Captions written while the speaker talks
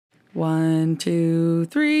1, 2,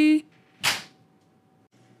 3.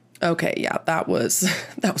 Okay, yeah, that was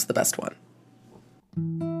the best one.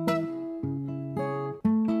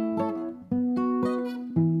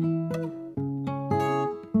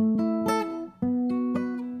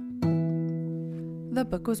 The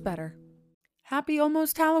book was better. Happy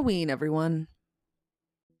almost Halloween, everyone.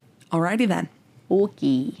 Alrighty then.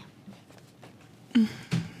 Okay.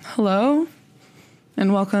 Hello,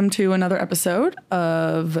 and welcome to another episode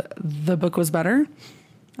of The Book Was Better.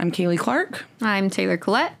 I'm Kaylee Clark. I'm Taylor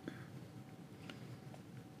Collette.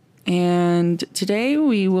 And today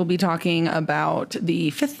we will be talking about the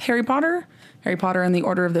fifth Harry Potter and the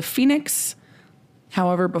Order of the Phoenix.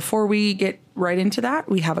 However, before we get right into that,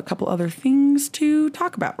 we have a couple other things to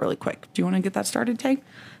talk about really quick. Do you want to get that started, Tay?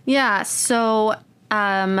 Yeah, so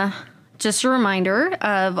just a reminder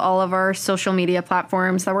of all of our social media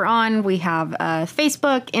platforms that we're on. We have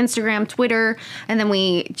Facebook, Instagram, Twitter, and then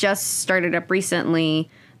we just started up recently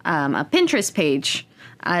a Pinterest page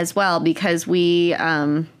as well because we...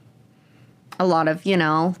 a lot of,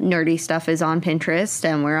 nerdy stuff is on Pinterest,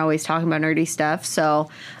 and we're always talking about nerdy stuff. So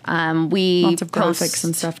we lots of graphics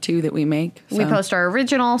and stuff, too, that we make. So. We post our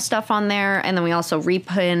original stuff on there, and then we also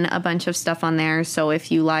repin a bunch of stuff on there. So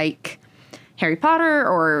if you like Harry Potter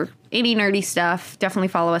or any nerdy stuff, definitely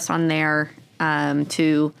follow us on there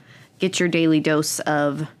to get your daily dose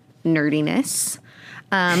of nerdiness.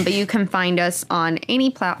 But you can find us on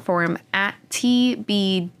any platform at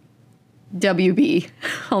TBWB.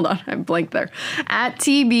 Hold on, I blanked there. At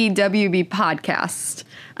TBWB Podcast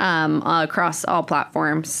across all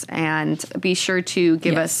platforms. And be sure to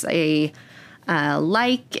give us a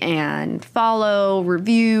like and follow,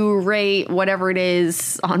 review, rate, whatever it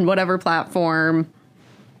is on whatever platform.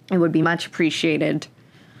 It would be much appreciated.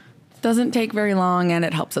 Doesn't take very long, and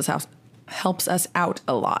it helps us out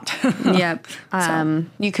a lot. Yep.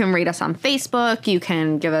 You can rate us on Facebook. You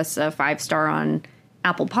can give us a 5-star on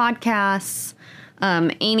Apple Podcasts.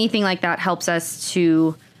 Anything like that helps us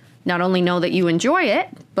to not only know that you enjoy it,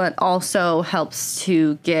 but also helps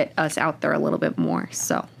to get us out there a little bit more.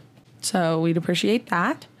 So we'd appreciate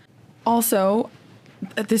that. Also,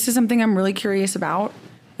 this is something I'm really curious about.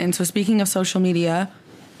 And so speaking of social media,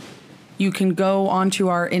 you can go onto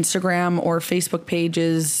our Instagram or Facebook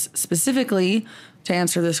pages specifically to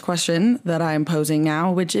answer this question that I'm posing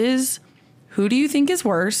now, which is, who do you think is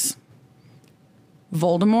worse,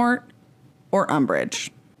 Voldemort or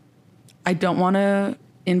Umbridge? I don't want to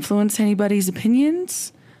influence anybody's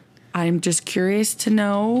opinions. I'm just curious to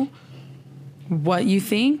know what you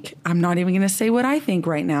think. I'm not even going to say what I think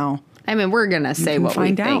right now. I mean, we're going to say what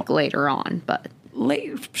we think later on, but...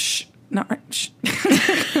 Not right.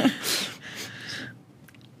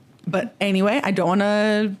 But anyway, I don't want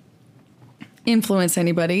to influence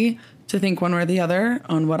anybody to think one way or the other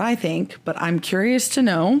on what I think, but I'm curious to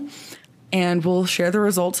know, and we'll share the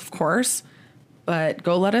results, of course, but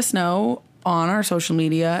go let us know on our social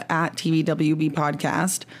media at TBWB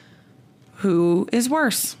Podcast who is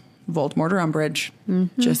worse, Voldemort or Umbridge,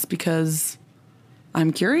 just because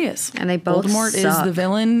I'm curious. And they both Voldemort suck. is the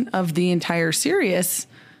villain of the entire series.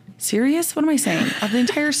 Serious? What am I saying? Of the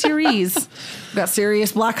entire series. I've got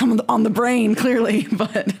Sirius Black on the brain, clearly.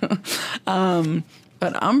 But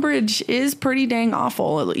Umbridge is pretty dang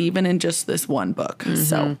awful, even in just this one book. Mm-hmm.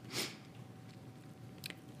 So,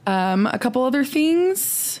 a couple other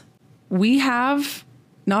things. We have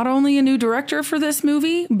not only a new director for this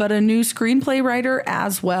movie, but a new screenplay writer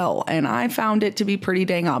as well. And I found it to be pretty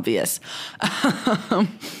dang obvious.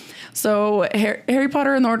 So Harry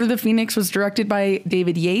Potter and the Order of the Phoenix was directed by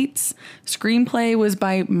David Yates. Screenplay was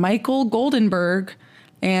by Michael Goldenberg,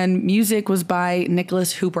 and music was by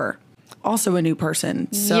Nicholas Hooper, also a new person.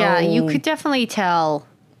 So yeah, you could definitely tell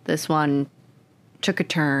this one took a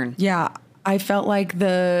turn. Yeah, I felt like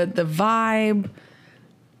the vibe,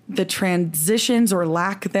 the transitions or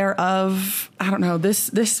lack thereof, I don't know.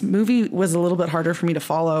 This movie was a little bit harder for me to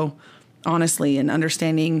follow, honestly, in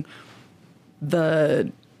understanding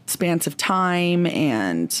the spans of time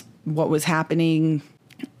and what was happening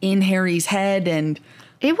in Harry's head and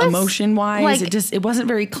emotion wise. It wasn't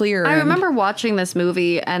very clear. I remember watching this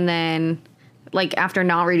movie, and then like after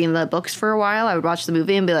not reading the books for a while, I would watch the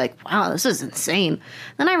movie and be like, wow, this is insane.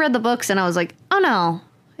 Then I read the books and I was like, oh no,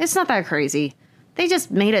 it's not that crazy. They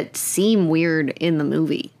just made it seem weird in the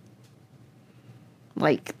movie.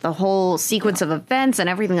 Like the whole sequence of events and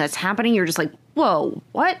everything that's happening, you're just like, whoa,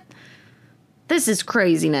 what? This is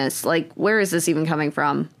craziness. Like, where is this even coming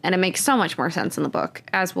from? And it makes so much more sense in the book,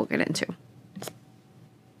 as we'll get into.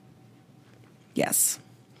 Yes.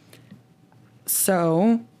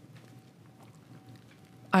 So,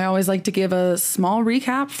 I always like to give a small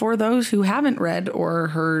recap for those who haven't read or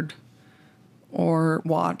heard or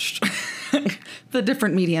watched the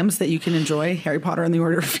different mediums that you can enjoy Harry Potter and the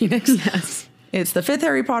Order of Phoenix. Yes. It's the 5th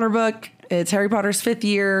Harry Potter book. It's Harry Potter's 5th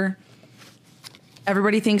year.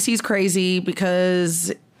 Everybody thinks he's crazy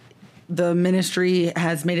because the Ministry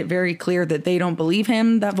has made it very clear that they don't believe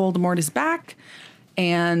him, that Voldemort is back.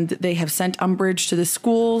 And they have sent Umbridge to the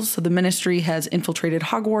schools. So the Ministry has infiltrated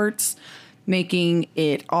Hogwarts, making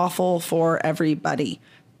it awful for everybody.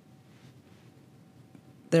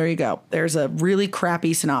 There you go. There's a really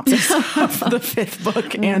crappy synopsis of the 5th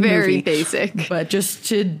book and Very movie. basic. But just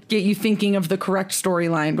to get you thinking of the correct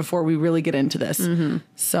storyline before we really get into this.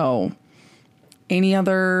 So, any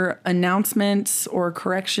other announcements or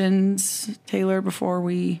corrections, Taylor, before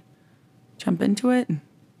we jump into it?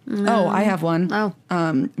 Oh, I have one. Oh.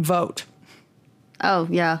 Vote. Oh,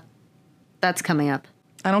 yeah. That's coming up.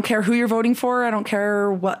 I don't care who you're voting for. I don't care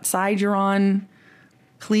what side you're on.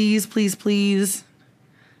 Please, please, please.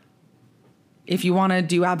 If you want to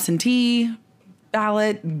do absentee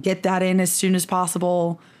ballot, get that in as soon as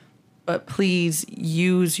possible. But please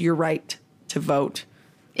use your right to vote.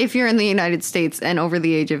 If you're in the United States and over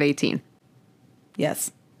the age of 18.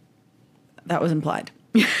 Yes. That was implied.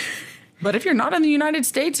 But if you're not in the United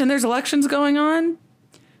States and there's elections going on,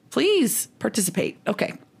 please participate.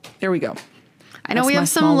 Okay. There we go. I know That's we my have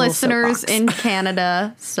some small little listeners soapbox. in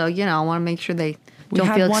Canada, so, I want to make sure they We don't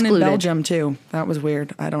had feel one excluded. in Belgium, too. That was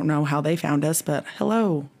weird. I don't know how they found us, but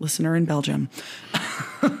hello, listener in Belgium.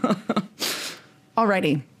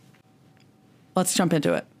 Alrighty. Let's jump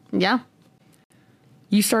into it. Yeah.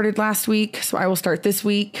 You started last week, so I will start this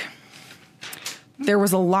week. There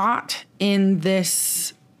was a lot in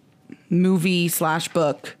this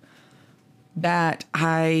movie/book that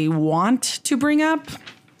I want to bring up.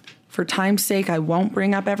 For time's sake, I won't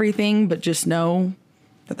bring up everything, but just know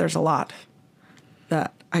that there's a lot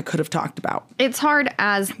that I could have talked about. It's hard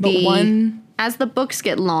as as the books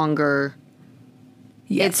get longer.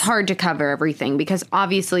 Yes. It's hard to cover everything because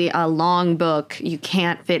obviously a long book, you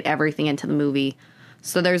can't fit everything into the movie.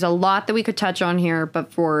 So there's a lot that we could touch on here,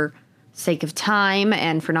 but for sake of time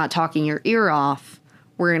and for not talking your ear off,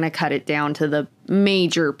 we're going to cut it down to the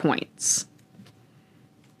major points.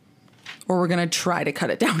 Or we're going to try to cut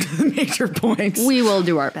it down to the major points. We will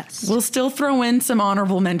do our best. We'll still throw in some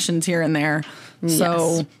honorable mentions here and there.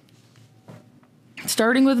 So,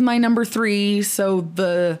 starting with my number 3.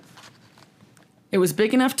 So, it was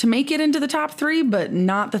big enough to make it into the top 3, but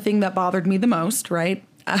not the thing that bothered me the most, right?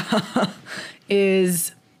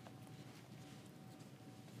 Is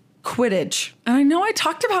Quidditch. And I know I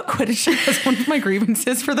talked about Quidditch as one of my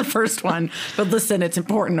grievances for the first one, but listen, it's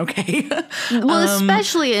important, okay? Well,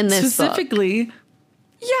 especially in this book. Specifically,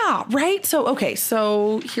 yeah, right?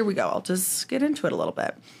 So here we go. I'll just get into it a little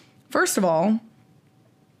bit. First of all,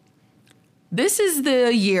 this is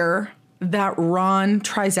the year that Ron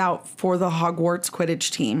tries out for the Hogwarts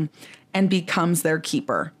Quidditch team and becomes their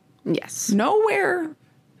keeper. Yes. Nowhere.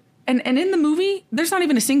 And in the movie, there's not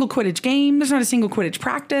even a single Quidditch game. There's not a single Quidditch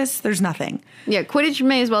practice. There's nothing. Yeah, Quidditch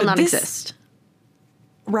may as well not exist.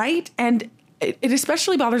 Right? And it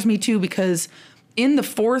especially bothers me, too, because in the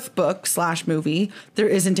 4th book/movie, there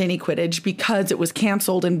isn't any Quidditch because it was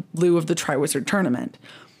canceled in lieu of the Triwizard Tournament.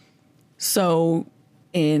 So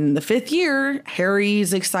in the 5th year,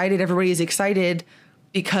 Harry's excited. Everybody's excited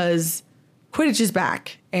because Quidditch is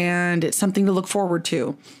back and it's something to look forward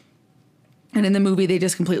to. And in the movie, they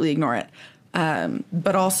just completely ignore it.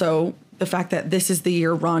 But also the fact that this is the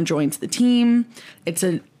year Ron joins the team. It's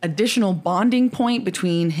an additional bonding point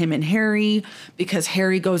between him and Harry because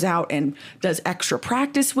Harry goes out and does extra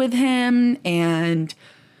practice with him and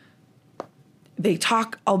they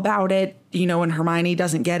talk about it, and Hermione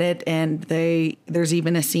doesn't get it. And there's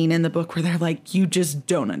even a scene in the book where they're like, you just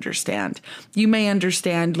don't understand. You may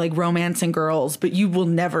understand like romance and girls, but you will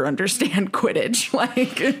never understand Quidditch.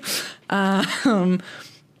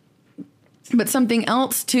 But something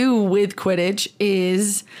else too with Quidditch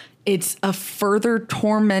is it's a further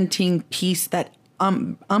tormenting piece that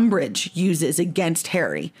Umbridge uses against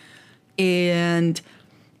Harry. And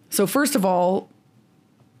so first of all,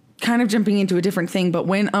 kind of jumping into a different thing, but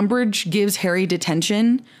when Umbridge gives Harry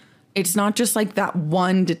detention, it's not just like that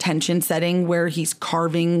one detention setting where he's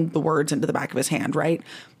carving the words into the back of his hand, right?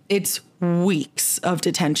 It's weeks of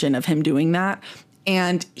detention of him doing that.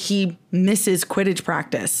 And he misses Quidditch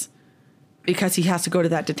practice because he has to go to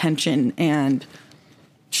that detention, and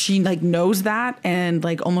she knows that and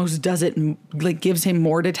almost does it, gives him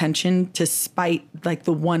more detention to spite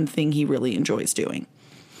the one thing he really enjoys doing.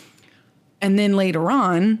 And then later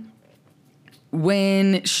on,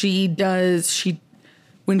 when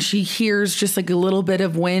when she hears just like a little bit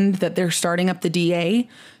of wind that they're starting up the DA,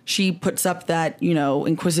 she puts up that,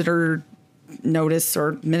 Inquisitor notice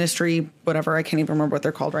or ministry, whatever. I can't even remember what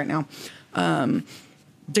they're called right now.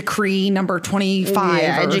 Decree number 25.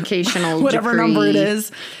 Yeah, or educational whatever decree. number it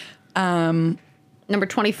is. Number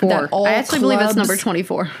 24. That all I actually believe it's number clubs-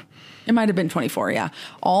 24. It might have been 24, yeah.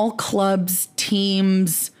 All clubs,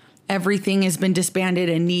 teams, everything has been disbanded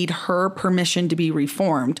and need her permission to be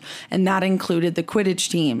reformed. And that included the Quidditch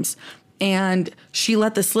teams. And she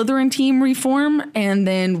let the Slytherin team reform. And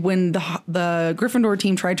then when the Gryffindor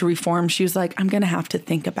team tried to reform, she was like, I'm going to have to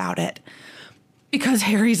think about it. Because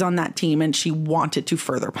Harry's on that team and she wanted to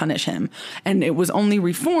further punish him. And it was only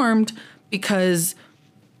reformed because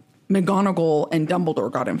McGonagall and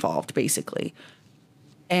Dumbledore got involved, basically.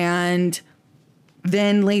 And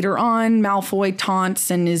then later on, Malfoy taunts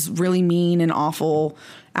and is really mean and awful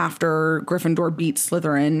after Gryffindor beats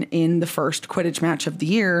Slytherin in the first Quidditch match of the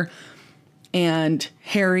year. And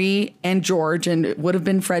Harry and George, and it would have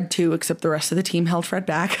been Fred too, except the rest of the team held Fred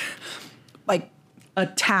back, like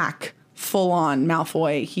attack full on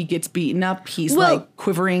Malfoy. He gets beaten up. He's like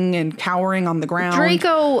quivering and cowering on the ground.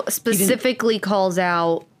 Draco specifically calls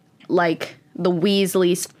out like the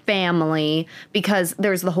Weasley's family because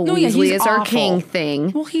there's the whole Weasley is our king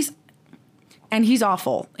thing. Well, he's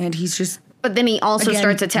awful, and he's just. But then he also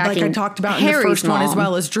starts attacking. Like I talked about Harry's in the first mom. one as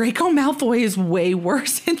well, as Draco Malfoy is way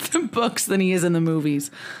worse in the books than he is in the movies.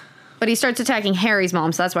 But he starts attacking Harry's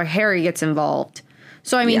mom, so that's why Harry gets involved.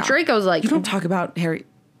 So I mean, Yeah. Draco's like, You don't talk about Harry.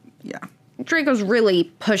 Yeah. Draco's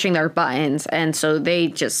really pushing their buttons, and so they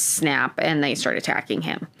just snap and they start attacking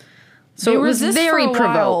him. So They it was resist very for a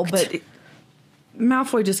while, provoked. but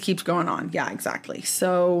Malfoy just keeps going on. Yeah, exactly.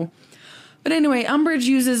 So, but anyway, Umbridge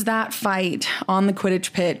uses that fight on the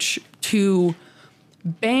Quidditch pitch to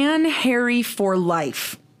ban Harry for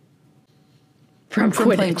life from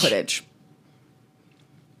playing Quidditch.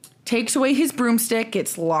 Takes away his broomstick.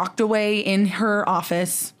 Gets locked away in her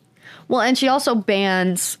office. Well, and she also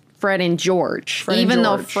bans Fred and George. Fred and Even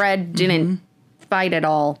though George. Fred didn't fight at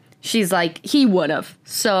all, she's like, he would have.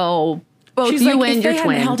 So both She's you like, and if your they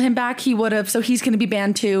hadn't twin. held him back, he would have. So he's going to be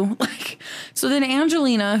banned too. Like, so then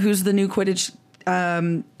Angelina, who's the new Quidditch,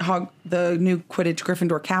 the new Quidditch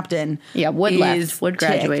Gryffindor captain, Yeah, Wood is left. Wood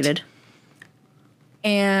ticked. graduated.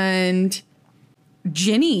 And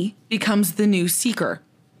Ginny becomes the new Seeker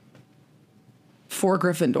for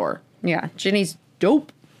Gryffindor. Yeah, Ginny's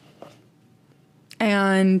dope.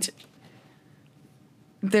 And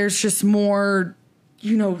there's just more,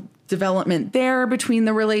 development there between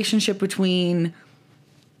the relationship between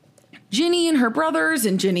Ginny and her brothers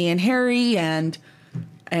and Ginny and Harry and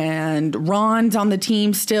Ron's on the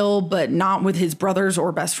team still, but not with his brothers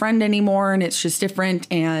or best friend anymore. And it's just different.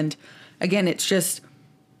 And again, it's just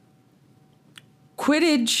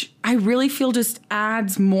Quidditch, I really feel just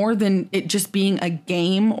adds more than it just being a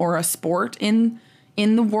game or a sport in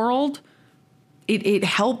the world. It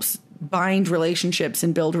helps bind relationships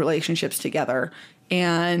and build relationships together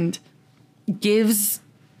and gives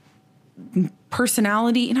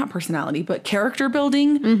but character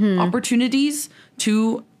building opportunities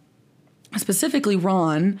to specifically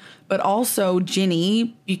Ron, but also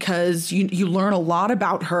Ginny, because you learn a lot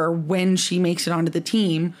about her when she makes it onto the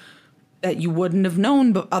team that you wouldn't have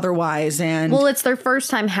known otherwise. And Well, it's their first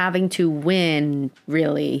time having to win,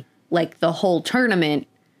 really, like the whole tournament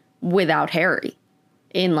without Harry.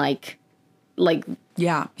 In like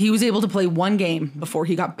yeah, he was able to play one game before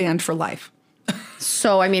he got banned for life.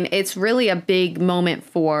 so I mean, it's really a big moment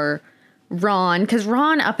for Ron, because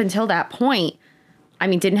Ron, up until that point, I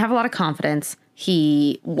mean, didn't have a lot of confidence.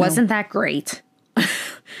 He wasn't that great,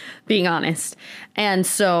 being honest. And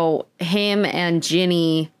so him and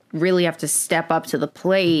Ginny really have to step up to the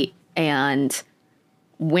plate and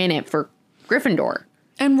win it for Gryffindor.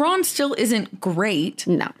 And Ron still isn't great.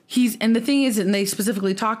 No. And the thing is, and they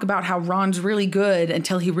specifically talk about how Ron's really good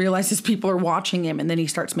until he realizes people are watching him and then he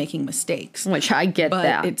starts making mistakes. Which I get But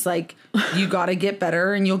that. it's like, you got to get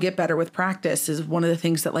better and you'll get better with practice is one of the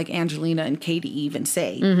things that like Angelina and Katie even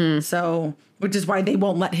say. So, which is why they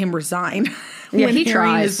won't let him resign. Yeah, when he Harry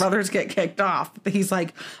and tries. his brothers get kicked off. He's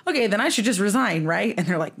like, okay, then I should just resign, right? And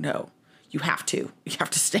they're like, no, you have to. You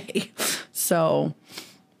have to stay. So,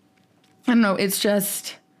 I don't know.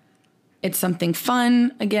 It's something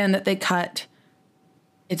fun, again, that they cut.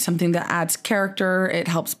 It's something that adds character. It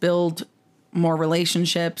helps build more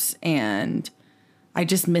relationships. And I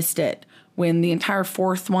just missed it when the entire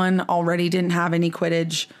fourth one already didn't have any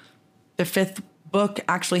Quidditch. The fifth book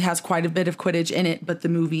actually has quite a bit of Quidditch in it, but the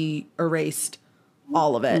movie erased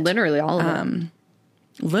all of it. Literally all of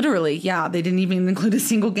it. Literally, yeah. They didn't even include a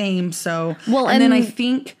single game. So, Well, and then I and-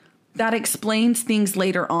 think that explains things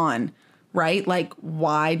later on, right? Like,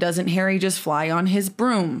 why doesn't Harry just fly on his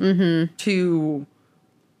broom to?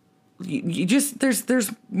 You just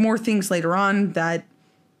there's more things later on that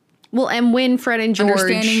Well, and when Fred and George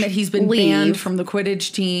understanding that he's been leave, banned from the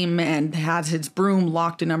Quidditch team and has his broom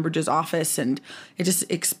locked in Umbridge's office, and it just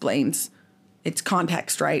explains its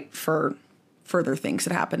context, right, for further things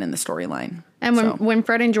that happen in the storyline. And So, when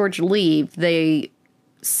Fred and George leave, they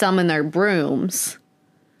summon their brooms.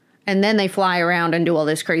 And then they fly around and do all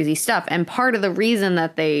this crazy stuff. And part of the reason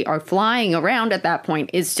that they are flying around at that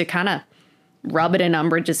point is to kind of rub it in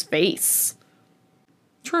Umbridge's face.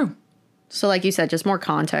 true. So like you said, just more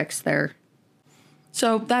context there.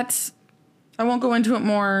 So that's, I won't go into it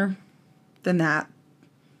more than that,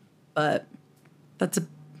 but that's a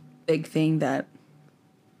big thing that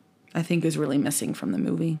I think is really missing from the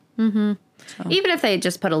movie. Even if they had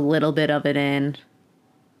just put a little bit of it in.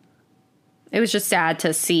 It was just sad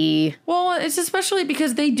to see. Well, it's especially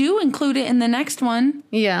because they do include it in the next one,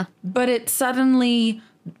 Yeah. but it suddenly,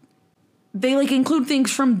 they like include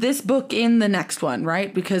things from this book in the next one,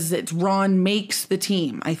 right? Because it's Ron makes the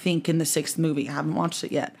team, I think, in the 6th movie. I haven't watched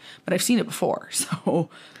it yet, but I've seen it before, so.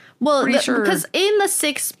 Well, Pretty sure. because in the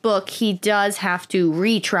 6th book, he does have to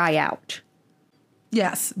retry out.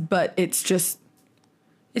 Yes, but it's just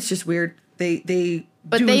weird. They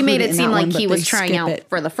But do they include made it it in seem that like one, he but was they trying skip out it.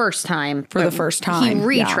 for the first time. For the but first time,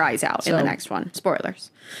 He yeah. retries out in the So- next one. Spoilers.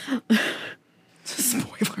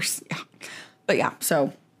 Spoilers, yeah. But yeah,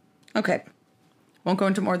 so okay. Won't go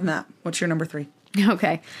into more than that. What's your number 3?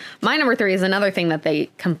 Okay. My number 3 is another thing that they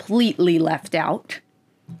completely left out.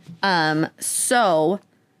 So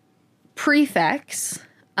prefects,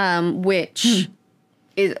 which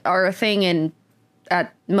are a thing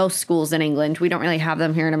at most schools in England. We don't really have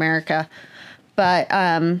them here in America. But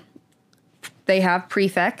they have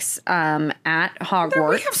prefects at Hogwarts.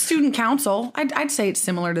 We have student council. I'd say it's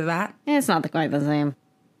similar to that. It's not quite the same.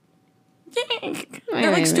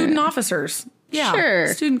 They're like student officers. Yeah, Sure.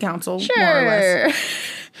 student council, more or less.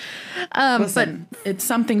 Sure. Listen, it's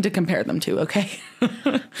something to compare them to, okay?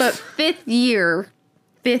 But fifth years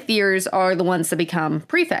are the ones that become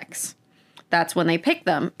prefects. That's when they pick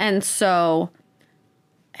them. And so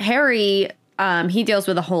Harry, he deals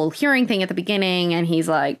with the whole hearing thing at the beginning, and he's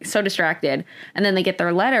like so distracted. And then they get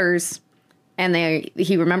their letters, and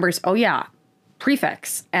he remembers, oh yeah,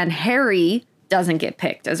 prefects. And Harry doesn't get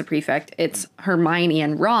picked as a prefect. It's Hermione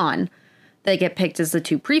and Ron that get picked as the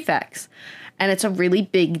 2 prefects. And it's a really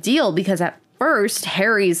big deal because at first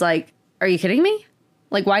Harry's like, are you kidding me?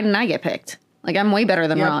 Like, why didn't I get picked? Like, I'm way better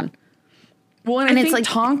than Yep. Ron. Well, and And I it's think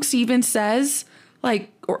like- Tonks even says,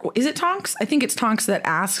 like, or is it Tonks? I think it's Tonks that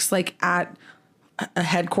asks, like, at a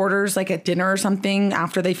headquarters, like at dinner or something,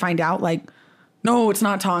 after they find out, like, no, it's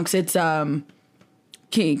not Tonks, it's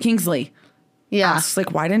Kingsley. Yeah. Asks,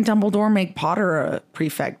 like, why didn't Dumbledore make Potter a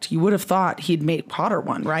prefect? You would have thought he'd make Potter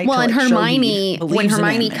one, right? Well, To, and like, show he Hermione, when believes in him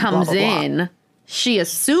Hermione and comes blah, blah, blah. in, she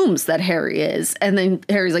assumes that Harry is. And then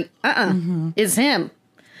Harry's like, it's him.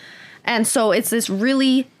 And so it's this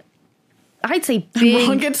really, I'd say Ron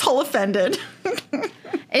big, gets all offended.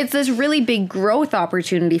 it's this really big growth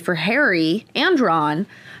opportunity for Harry and Ron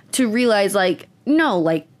to realize, like, no,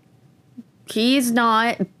 like, he's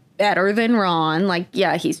not better than Ron. Like,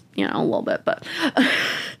 yeah, he's, a little bit, but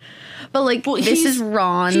like, this is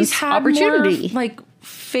Ron's he's had opportunity. more, like,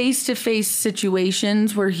 face-to-face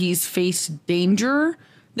situations where he's faced danger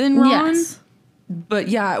than Ron. Yes. But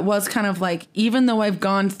yeah, it was kind of like, even though I've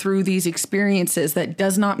gone through these experiences, that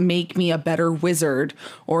does not make me a better wizard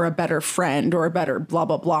or a better friend or a better blah,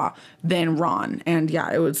 blah, blah than Ron. And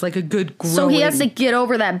yeah, it was like a good growing. So he has to get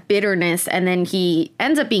over that bitterness, and then he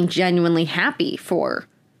ends up being genuinely happy for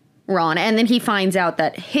Ron. And then he finds out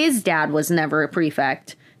that his dad was never a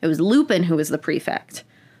prefect. It was Lupin who was the prefect.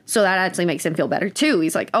 So that actually makes him feel better too.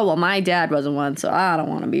 He's like, oh, well, my dad wasn't one, so I don't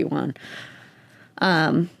want to be one.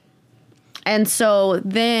 And so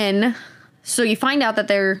you find out that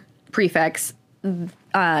they're prefects.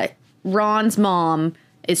 Ron's mom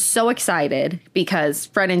is so excited because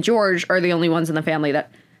Fred and George are the only ones in the family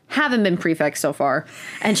that haven't been prefects so far.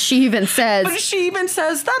 And she even says, But she even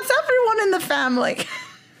says, that's everyone in the family.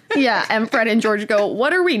 yeah, and Fred and George go,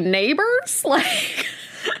 what are we, neighbors? Like,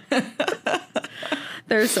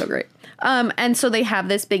 they're so great. And so they have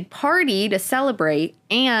this big party to celebrate,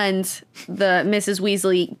 and the Mrs.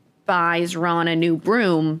 Weasley buys Ron a new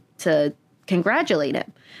broom to congratulate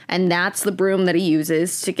him. And that's the broom that he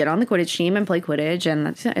uses to get on the Quidditch team and play Quidditch,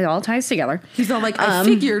 and it all ties together. He's all like, I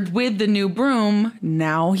figured with the new broom,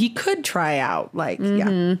 now he could try out. Like,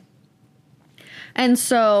 yeah. And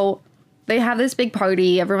so they have this big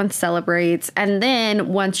party, everyone celebrates, and then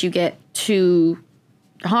once you get to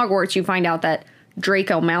Hogwarts, you find out that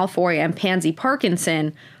Draco Malfoy and Pansy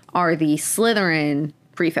Parkinson are the Slytherin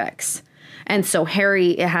prefects. And so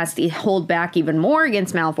Harry has to hold back even more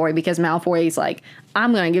against Malfoy because Malfoy's like,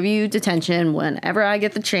 I'm going to give you detention whenever I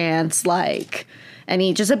get the chance, like, and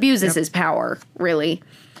he just abuses his power, really.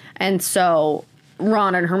 And so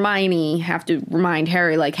Ron and Hermione have to remind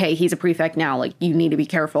Harry, like, hey, he's a prefect now. Like, you need to be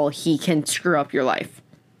careful. He can screw up your life.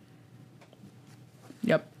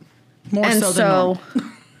 Yep. More and so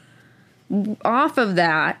than normal. Off of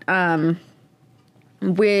that,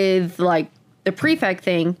 with, like, the prefect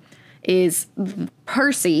thing is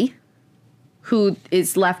Percy, who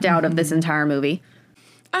is left out of this entire movie.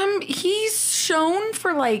 He's shown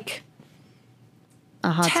for, like, a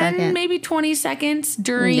hot 10, second. maybe 20 seconds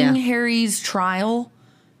during Harry's trial.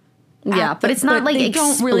 Yeah, but it's not like they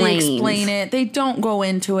explained. don't really explain it. They don't go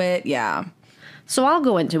into it. Yeah. So I'll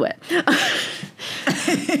go into it.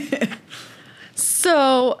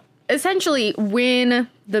 So essentially, when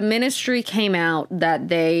the Ministry came out that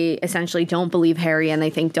they essentially don't believe Harry and they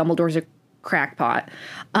think Dumbledore's a crackpot,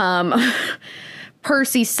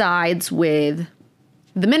 Percy sides with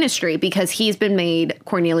the Ministry because he's been made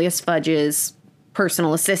Cornelius Fudge's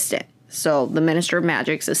personal assistant. So the Minister of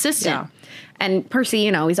Magic's assistant. Yeah. And Percy,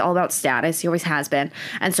 you know, he's all about status. He always has been.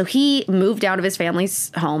 And so he moved out of his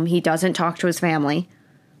family's home. He doesn't talk to his family.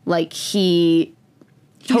 Like, he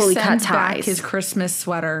totally cut ties. Back his Christmas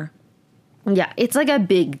sweater. Yeah, it's like a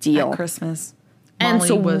big deal. At Christmas. And Molly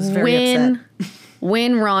so was very upset.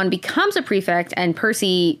 When Ron becomes a prefect and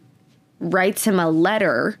Percy writes him a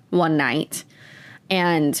letter one night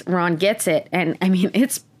and Ron gets it, and I mean,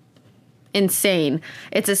 it's insane.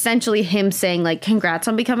 It's essentially him saying, like, congrats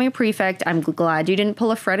on becoming a prefect. I'm glad you didn't pull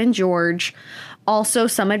a Fred and George. Also,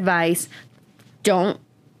 some advice. Don't,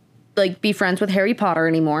 like, be friends with Harry Potter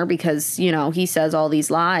anymore because, you know, he says all these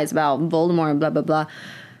lies about Voldemort and blah, blah, blah.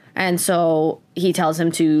 And so he tells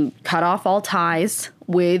him to cut off all ties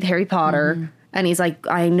with Harry Potter. Mm-hmm. And he's like,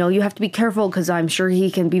 I know you have to be careful because I'm sure he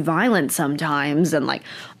can be violent sometimes. And, like,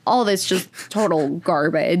 all this just total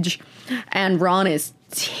garbage. And Ron is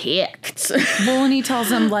ticked. Well, and he tells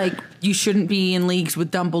him, like, you shouldn't be in leagues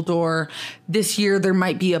with Dumbledore. This year there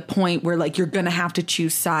might be a point where, like, you're going to have to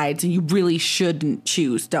choose sides and you really shouldn't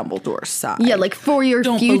choose Dumbledore's side. Yeah, like, for your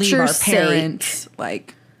future's sake. Parents,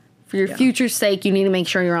 like, for your future's sake, you need to make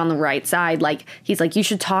sure you're on the right side. Like, he's like, you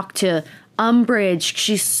should talk to Umbridge.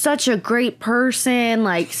 She's such a great person.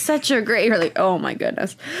 Like, such a great... You're like, oh my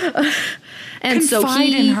goodness. And confide so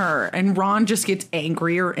he in her, and Ron just gets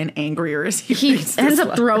angrier and angrier as he ends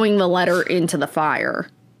up throwing the letter into the fire,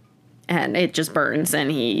 and it just burns,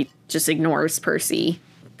 and he just ignores Percy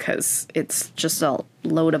because it's just a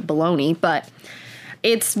load of baloney. But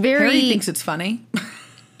it's very... Harry thinks it's funny.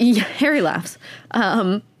 Yeah, Harry laughs.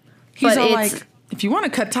 He's all like, if you want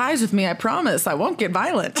to cut ties with me, I promise I won't get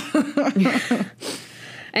violent.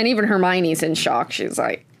 And even Hermione's in shock. She's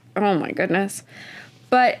like, oh my goodness.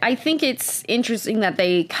 But I think it's interesting that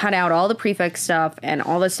they cut out all the prefect stuff and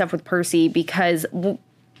all this stuff with Percy because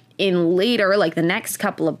in later, like, the next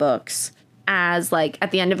couple of books, as, like,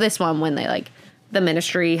 at the end of this one, when they, like, the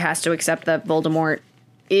Ministry has to accept that Voldemort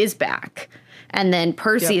is back. And then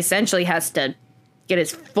Percy essentially has to get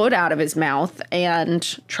his foot out of his mouth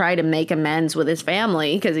and try to make amends with his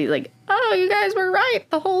family because he's like, oh, you guys were right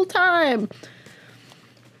the whole time.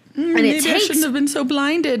 And maybe I shouldn't have been so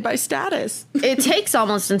blinded by status. It takes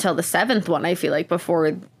almost until the 7th one, I feel like,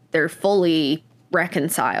 before they're fully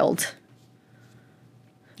reconciled.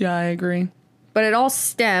 Yeah, I agree. But it all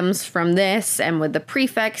stems from this and with the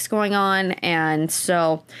prefects going on. And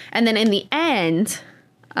so, and then in the end,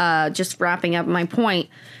 just wrapping up my point,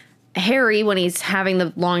 Harry, when he's having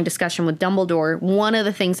the long discussion with Dumbledore, one of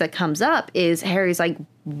the things that comes up is Harry's like,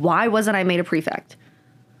 why wasn't I made a prefect?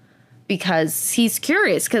 Because he's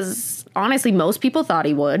curious, because honestly, most people thought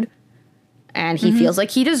he would. And he feels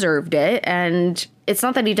like he deserved it. And it's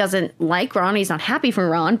not that he doesn't like Ron. He's not happy for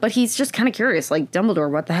Ron. But he's just kind of curious. Like,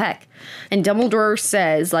 Dumbledore, what the heck? And Dumbledore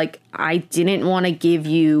says, like, I didn't want to give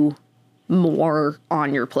you more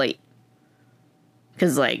on your plate.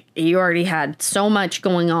 Because, like, you already had so much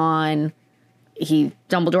going on.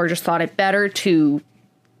 Dumbledore just thought it better to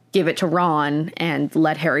give it to Ron and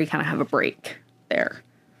let Harry kind of have a break there.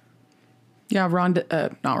 Yeah,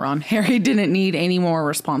 Harry didn't need any more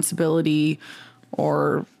responsibility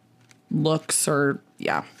or looks or,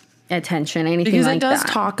 attention, anything because like that. Because it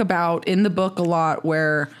does talk about in the book a lot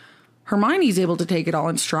where Hermione's able to take it all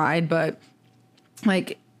in stride, but,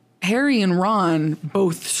 like, Harry and Ron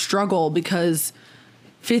both struggle because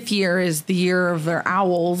fifth year is the year of their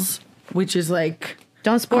owls, which is like,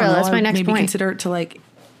 Don't I spoil. don't know, That's my I would next maybe point. consider it to like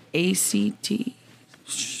ACT.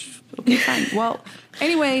 Okay, fine. Well,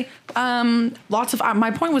 anyway, lots of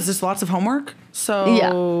my point was just lots of homework.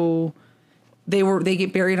 So they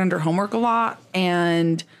get buried under homework a lot,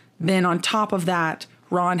 and then on top of that,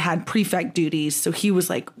 Ron had prefect duties, so he was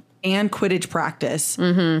like, and Quidditch practice,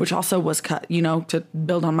 which also was cut. You know, to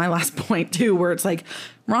build on my last point too, where it's like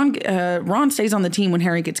Ron stays on the team when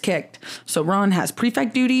Harry gets kicked, so Ron has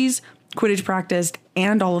prefect duties, Quidditch practice,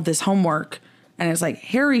 and all of this homework. And it's like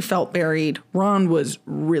Harry felt buried. Ron was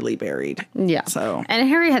really buried. Yeah. So And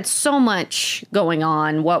Harry had so much going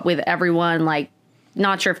on, what with everyone, like,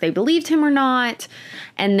 not sure if they believed him or not.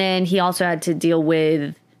 And then he also had to deal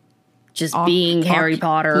with just being Harry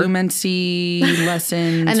Potter. Occlumency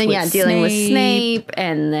lessons. And then, with dealing with Snape. Snape.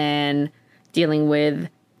 And then dealing with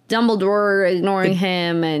Dumbledore ignoring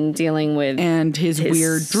him and dealing with... And his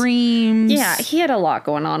weird dreams. Yeah, he had a lot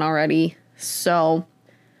going on already. So...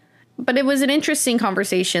 But it was an interesting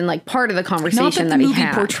conversation, like part of the conversation Not that the that he movie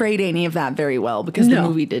had. portrayed any of that very well, because the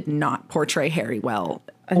movie did not portray Harry well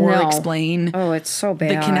or explain it's so bad.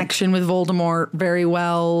 the connection with Voldemort very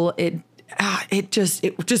well. It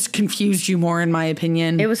just confused you more, in my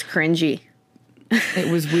opinion. It was cringy.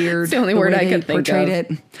 It was weird. It's the only word I could think of.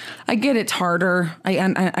 It. I get it's harder.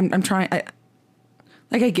 I'm trying.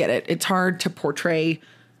 I get it. It's hard to portray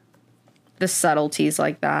The subtleties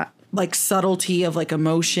like that. like subtlety of like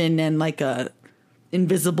emotion and like a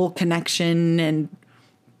invisible connection, and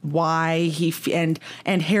why and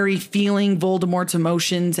Harry feeling Voldemort's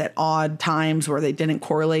emotions at odd times where they didn't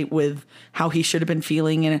correlate with how he should have been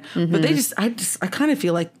feeling. And but I kind of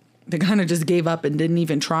feel like they kind of just gave up and didn't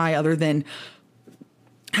even try, other than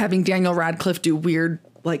having Daniel Radcliffe do weird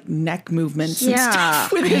like neck movements and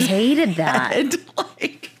stuff with I his hated that. head.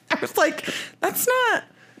 Like, I was like, that's not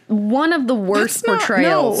One of the worst That's not-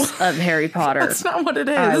 portrayals no. of Harry Potter, that's not what it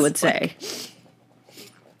is. I would say.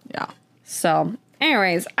 Yeah. So,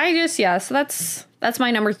 anyways, so that's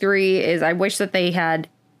my number 3 is I wish that they had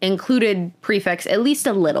included prefects at least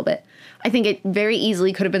a little bit. I think it very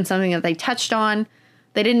easily could have been something that they touched on.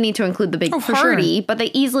 They didn't need to include the big for party, sure. but they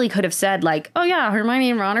easily could have said like, oh yeah,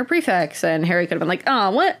 Hermione and Ron are prefects. And Harry could have been like,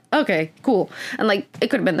 oh, what? Okay, cool. And like, it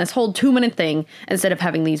could have been this whole 2-minute thing instead of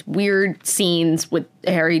having these weird scenes with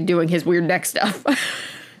Harry doing his weird neck stuff.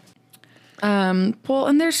 Well,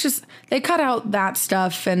 and they cut out that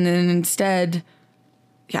stuff, and then instead,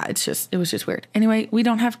 it was just weird. Anyway, we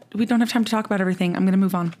don't have time to talk about everything. I'm gonna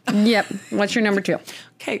move on. Yep. What's your number 2?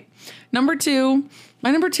 Okay, my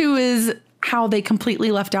number two is how they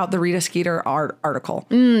completely left out the Rita Skeeter article.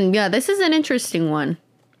 Yeah, this is an interesting one.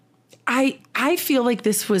 I feel like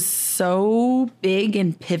this was so big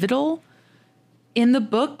and pivotal in the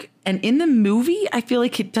book, and in the movie, I feel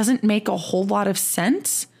like it doesn't make a whole lot of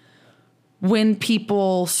sense when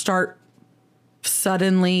people start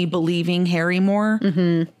suddenly believing Harry more.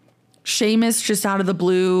 Seamus just out of the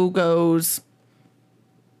blue goes,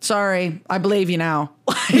 sorry, I believe you now.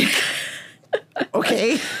 Like,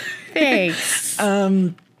 okay. Thanks.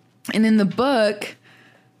 And in the book,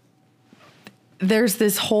 there's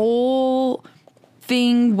this whole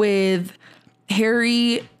thing with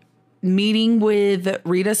Harry meeting with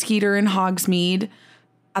Rita Skeeter in Hogsmeade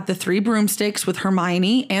at the Three Broomsticks with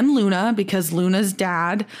Hermione and Luna, because Luna's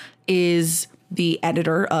dad is the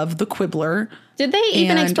editor of The Quibbler. Did they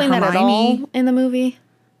even And explain that at all in the movie?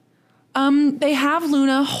 They have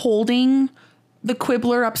Luna holding the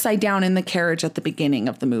Quibbler upside down in the carriage at the beginning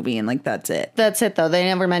of the movie, and like that's it. That's it, though. They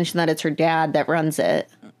never mentioned that it's her dad that runs it.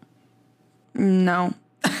 No.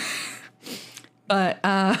 But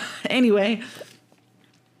anyway,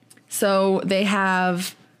 so they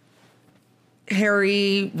have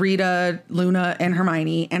Harry, Rita, Luna, and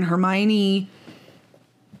Hermione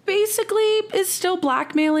basically is still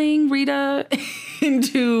blackmailing Rita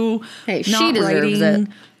into Hey, she not deserves writing it.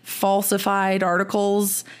 falsified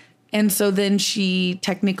articles. And so then she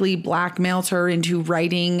technically blackmails her into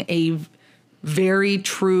writing a very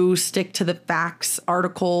true stick to the facts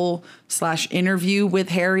article / interview with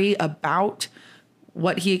Harry about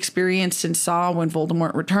what he experienced and saw when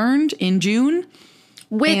Voldemort returned in June.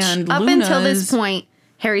 Which, And up until this Luna's- point,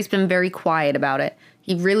 Harry's been very quiet about it.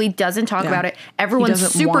 He really doesn't talk about it. Everyone's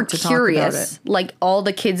doesn't super want to talk about curious. it. Like, all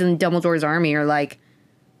the kids in Dumbledore's army are like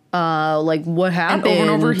what And happened? over and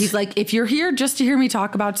over, he's like, if you're here just to hear me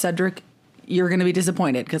talk about Cedric, you're going to be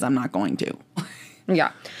disappointed because I'm not going to.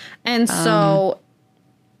 Yeah. And so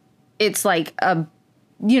it's like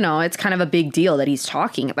it's kind of a big deal that he's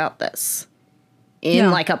talking about this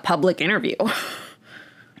in like a public interview.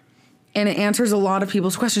 And it answers a lot of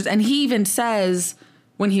people's questions. And he even says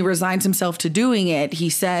when he resigns himself to doing it, he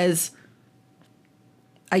says,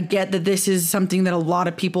 I get that this is something that a lot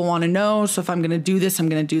of people want to know. So if I'm going to do this, I'm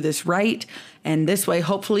going to do this right. And this way,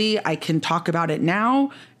 hopefully I can talk about it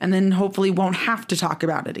now and then hopefully won't have to talk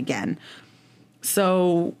about it again.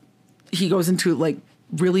 So he goes into like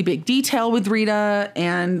really big detail with Rita,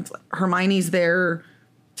 and Hermione's there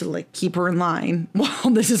to like keep her in line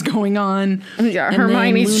while this is going on. Yeah, And Hermione's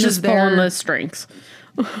then Luna's just pulling the strings.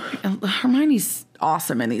 Hermione's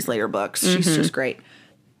awesome in these later books. She's just great.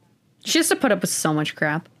 She has to put up with so much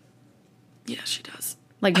crap. Yeah, she does.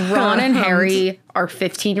 Like, Ron and Harry are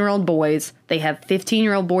 15-year-old boys. They have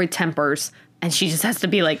 15-year-old boy tempers. And she just has to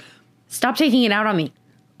be like, stop taking it out on me.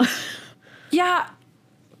 Yeah,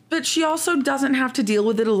 but she also doesn't have to deal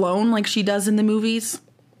with it alone like she does in the movies.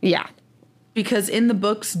 Yeah. Because in the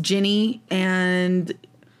books, Ginny and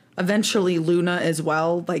eventually Luna as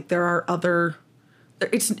well, like there are other...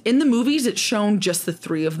 It's in the movies, it's shown just the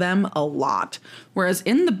three of them a lot. Whereas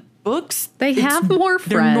in the books, They have more friends.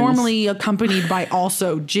 They're normally accompanied by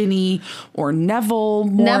also Ginny or Neville.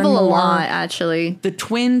 Neville a lot, actually. The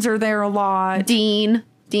twins are there a lot. Dean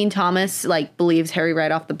Thomas, like, believes Harry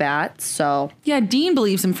right off the bat, so... Yeah, Dean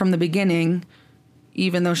believes him from the beginning,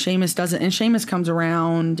 even though Seamus doesn't. And Seamus comes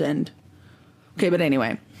around and... Okay, but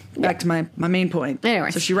anyway, back to my main point. Anyway.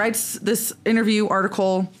 So she writes this interview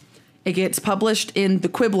article. It gets published in The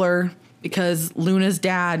Quibbler because Luna's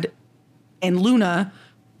dad and Luna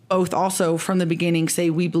both also from the beginning say,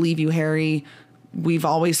 we believe you, Harry. We've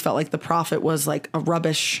always felt like The Prophet was like a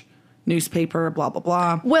rubbish newspaper, blah, blah,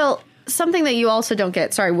 blah. Well, something that you also don't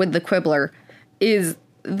get, with The Quibbler, is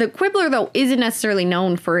The Quibbler, though, isn't necessarily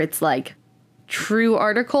known for its, like, true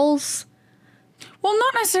articles. Well,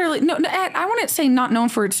 not necessarily. No, I wouldn't say not known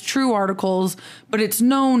for its true articles, but it's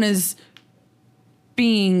known as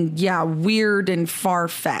being, weird and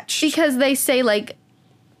far-fetched. Because they say, like,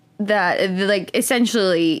 that, like,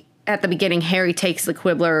 essentially, at the beginning, Harry takes the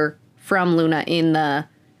Quibbler from Luna in the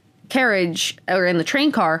carriage, or in the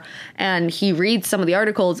train car, and he reads some of the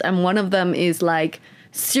articles, and one of them is, like,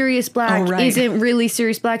 Sirius Black isn't really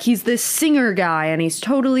Sirius Black, he's this singer guy, and he's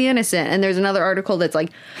totally innocent. And there's another article that's,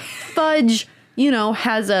 like, Fudge,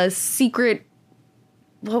 has a secret...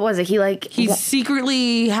 What was it? He's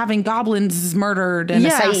secretly having goblins murdered and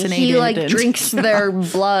assassinated. He drinks their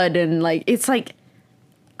blood, and it's like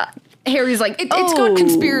Harry's like, it's got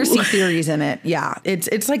conspiracy theories in it. Yeah,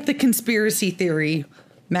 it's like the conspiracy theory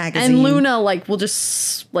magazine. And Luna will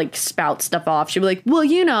just spout stuff off. She'll be like, well,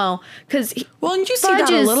 because and you see that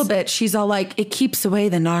a little bit. She's all like, it keeps away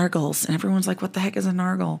the Nargles, and everyone's like, what the heck is a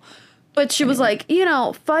Nargle? But she was like,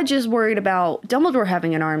 Fudge is worried about Dumbledore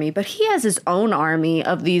having an army, but he has his own army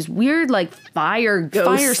of these weird, fire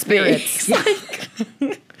ghosts. Fire spirits.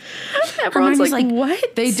 Everyone's like,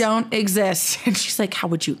 what? They don't exist. And she's like, how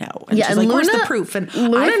would you know? And she's and like, Luna, where's the proof? And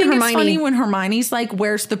Luna I think and it's funny when Hermione's like,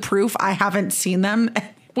 where's the proof? I haven't seen them.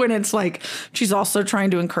 When it's like, she's also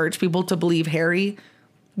trying to encourage people to believe Harry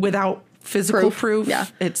without physical proof. Yeah.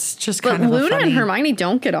 It's just kind of Luna a funny and Hermione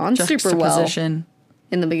don't get on super well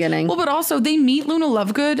in the beginning. Well, but also they meet Luna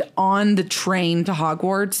Lovegood on the train to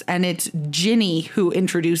Hogwarts, and it's Ginny who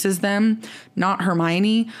introduces them, not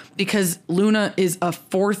Hermione, because Luna is a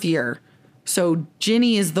fourth year. So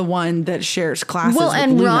Ginny is the one that shares classes with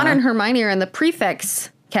and Luna. Ron and Hermione are in the prefect's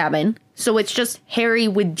cabin. So it's just Harry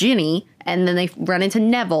with Ginny, and then they run into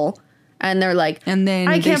Neville, and they're like, and then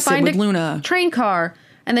I can't find a Luna train car.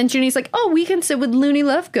 And then Ginny's like, oh, we can sit with Loony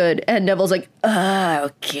Lovegood. And Neville's like,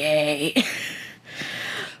 okay.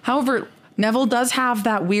 However, Neville does have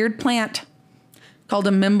that weird plant called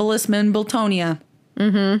a Mimblus Mimbletonia.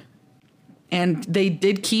 Mm-hmm. And they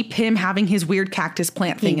did keep him having his weird cactus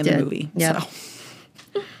plant thing in the movie. Yeah.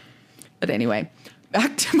 So. But anyway,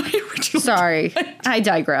 back to my original. Sorry, I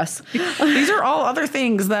digress. These are all other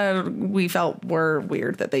things that we felt were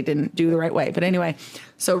weird that they didn't do the right way. But anyway,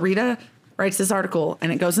 so Rita writes this article,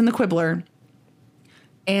 and it goes in the Quibbler.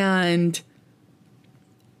 And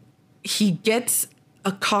he gets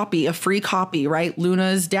a free copy, right?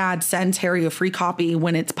 Luna's dad sends Harry a free copy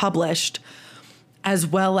when it's published, as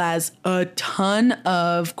well as a ton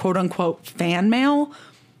of quote unquote fan mail.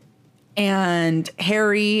 And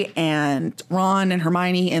Harry and Ron and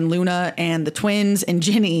Hermione and Luna and the twins and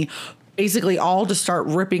Ginny basically all just start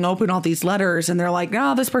ripping open all these letters, and they're like,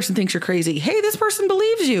 no, this person thinks you're crazy. Hey, this person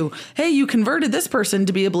believes you. Hey, you converted this person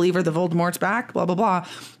to be a believer that Voldemort's back, blah, blah, blah.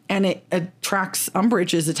 And it attracts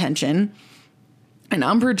Umbridge's attention. And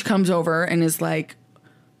Umbridge comes over and is like,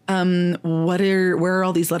 where are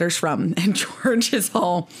all these letters from? And George is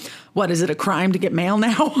all, what is it, a crime to get mail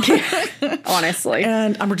now? Honestly.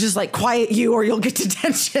 And Umbridge is quiet you or you'll get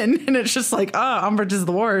detention. And it's just Umbridge is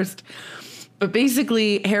the worst. But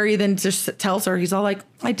basically, Harry then just tells her, he's all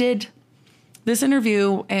I did this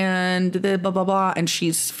interview and the blah, blah, blah. And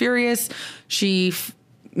she's furious. She,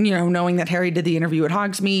 knowing that Harry did the interview at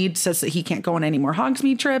Hogsmeade, says that he can't go on any more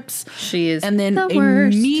Hogsmeade trips. She is and then the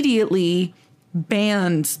worst. Immediately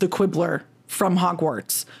bans the Quibbler from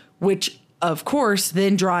Hogwarts, which of course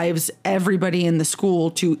then drives everybody in the school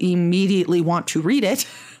to immediately want to read it.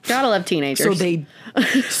 Gotta love teenagers.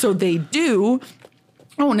 So they do.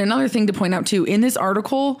 Oh, and another thing to point out too, in this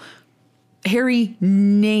article, Harry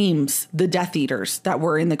names the Death Eaters that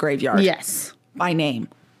were in the graveyard. Yes. By name.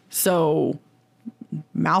 So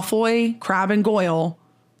Malfoy, Crabbe, and Goyle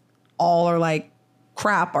all are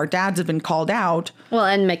crap, our dads have been called out. Well,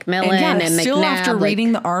 and Macmillan and still McNabb, after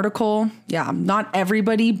reading the article, not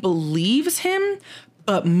everybody believes him,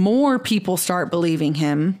 but more people start believing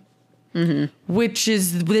him.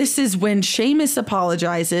 Mm-hmm. This is when Seamus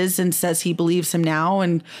apologizes and says he believes him now.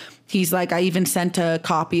 And he's I even sent a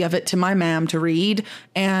copy of it to my ma'am to read.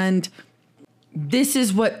 And this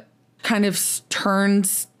is what kind of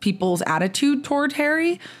turns people's attitude toward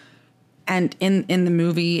Harry. And in the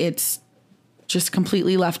movie, it's just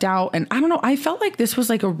completely left out. And I don't know, I felt like this was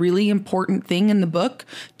a really important thing in the book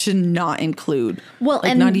to not include. Well,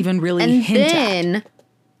 and not even really hint at.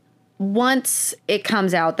 Once it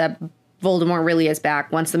comes out that Voldemort really is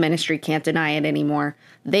back, once the Ministry can't deny it anymore,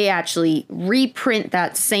 they actually reprint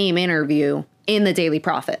that same interview in the Daily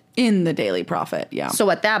Prophet. In the Daily Prophet, yeah.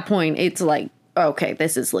 So at that point, it's okay,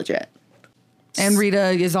 this is legit. And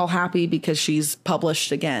Rita is all happy because she's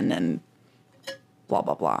published again and blah,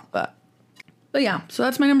 blah, blah. But yeah, so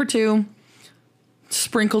that's my number 2,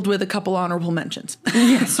 sprinkled with a couple honorable mentions.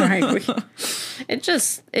 Yes, right.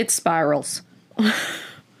 It spirals.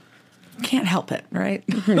 Can't help it, right?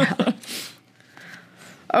 Yeah.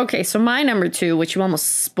 Okay, so my number 2, which you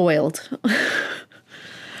almost spoiled.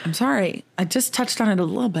 I'm sorry. I just touched on it a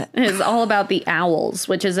little bit. Is all about the owls,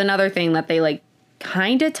 which is another thing that they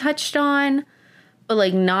kind of touched on,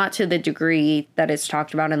 but not to the degree that it's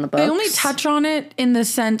talked about in the books. They only touch on it in the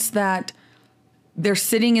sense that they're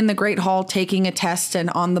sitting in the Great Hall taking a test, and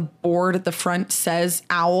on the board at the front says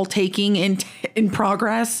owl taking in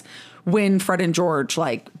progress when Fred and George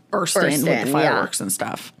burst in with the fireworks and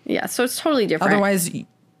stuff. Yeah, so it's totally different. Otherwise,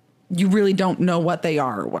 you really don't know what they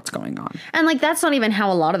are or what's going on. And that's not even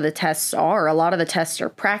how a lot of the tests are. A lot of the tests are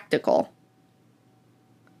practical.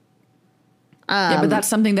 Yeah, but that's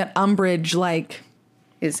something that Umbridge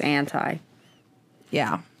is anti.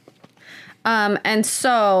 Yeah. And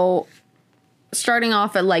so starting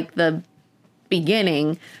off at the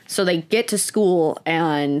beginning, so they get to school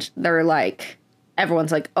and they're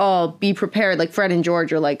everyone's oh, be prepared. Fred and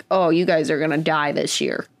George are oh, you guys are going to die this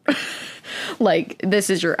year. This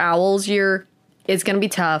is your owl's year. It's going to be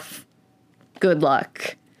tough. Good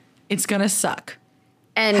luck. It's going to suck.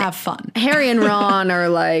 And have fun. Harry and Ron are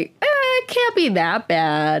it can't be that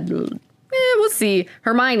bad. We'll see.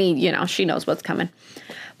 Hermione, she knows what's coming.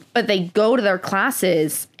 But they go to their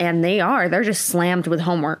classes and they're just slammed with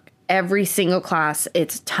homework. Every single class,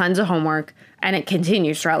 it's tons of homework. And it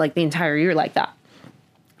continues throughout the entire year like that.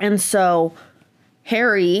 And so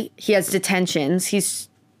Harry, he has detentions. He's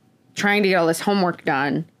trying to get all this homework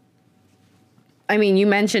done. I mean, you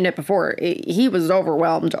mentioned it before. He was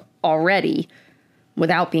overwhelmed already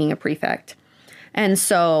without being a prefect. And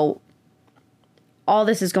so all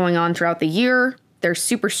this is going on throughout the year. They're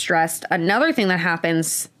super stressed. Another thing that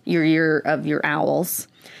happens your year of your owls,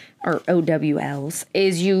 or OWLs,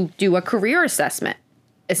 is you do a career assessment.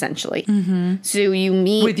 Essentially. Mm-hmm. So you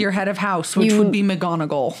meet with your head of house, which would be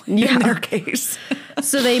McGonagall in their case.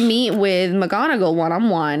 So they meet with McGonagall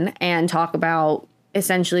one-on-one and talk about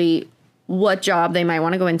essentially what job they might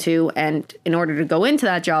want to go into. And in order to go into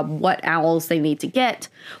that job, what owls they need to get,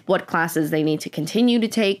 what classes they need to continue to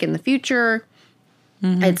take in the future,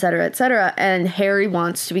 et cetera, et cetera. And Harry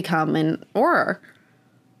wants to become an Auror.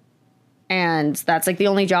 And that's the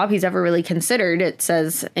only job he's ever really considered, it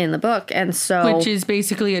says in the book. And so, which is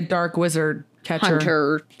basically a dark wizard catcher,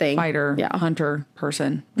 hunter thing, fighter, hunter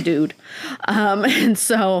person, dude. And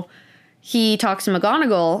so he talks to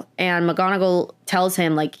McGonagall, and McGonagall tells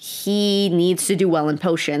him he needs to do well in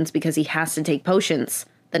potions because he has to take potions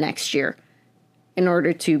the next year in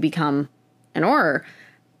order to become an Auror.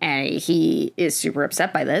 And he is super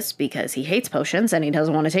upset by this because he hates potions and he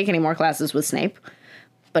doesn't want to take any more classes with Snape.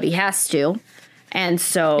 But he has to. And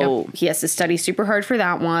so he has to study super hard for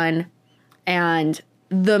that one. And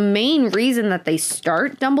the main reason that they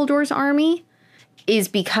start Dumbledore's army is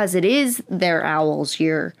because it is their owl's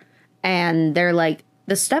year. And they're like,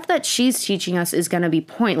 the stuff that she's teaching us is going to be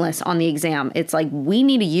pointless on the exam. It's like, we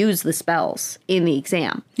need to use the spells in the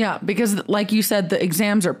exam. Yeah, because like you said, the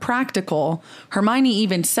exams are practical. Hermione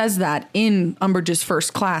even says that in Umbridge's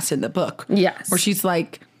first class in the book. Yes. Where she's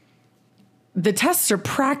like, the tests are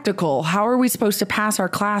practical. How are we supposed to pass our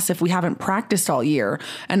class if we haven't practiced all year?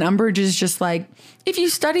 And Umbridge is just like, if you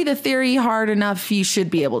study the theory hard enough, you should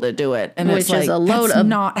be able to do it. And Which it's like, is a load that's of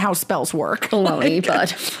not how spells work. baloney,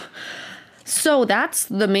 but so that's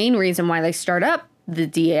the main reason why they start up the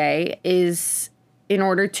DA is in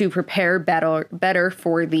order to prepare better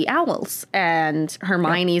for the owls. And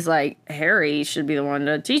Hermione's like, Harry should be the one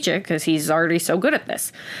to teach it because he's already so good at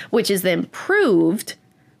this, which is then proved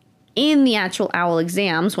in the actual owl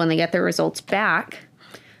exams when they get their results back.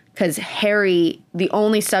 Because Harry, the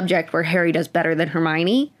only subject where Harry does better than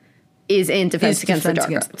Hermione is in Defense Against the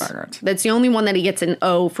Dark Arts. That's the only one that he gets an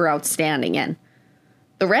O for outstanding in.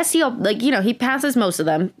 The rest, he'll, like, he passes most of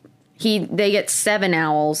them. They get 7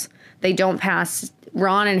 owls. They don't pass,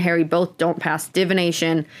 Ron and Harry both don't pass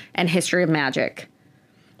divination and history of magic,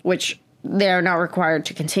 which they're not required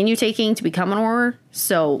to continue taking to become an Auror,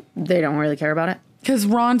 so they don't really care about it. Because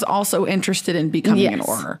Ron's also interested in becoming an Yes.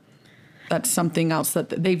 Auror. That's something else that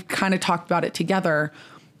they've kind of talked about it together,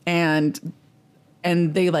 and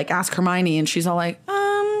they like ask Hermione, and she's all like,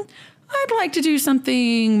 I'd like to do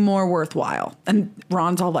something more worthwhile. And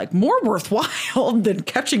Ron's all like, more worthwhile than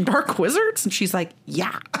catching dark wizards? And she's like,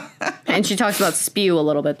 yeah. And she talks about spew a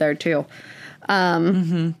little bit there too.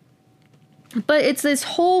 But it's this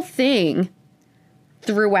whole thing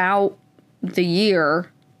throughout the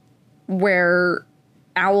year where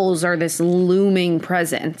owls are this looming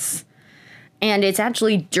presence. And it's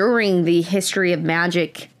actually during the history of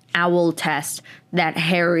magic owl test that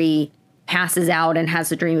Harry passes out and has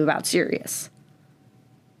a dream about Sirius.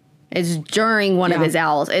 It's during one of his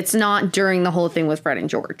owls. It's not during the whole thing with Fred and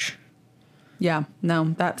George. Yeah,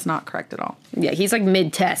 no, that's not correct at all. Yeah, he's like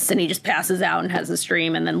mid-test and he just passes out and has this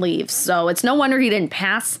dream and then leaves. So it's no wonder he didn't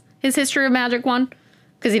pass his history of magic one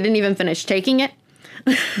because he didn't even finish taking it.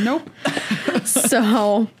 Nope.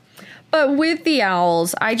 So, but with the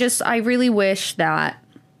owls, I really wish that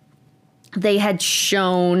they had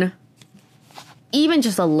shown even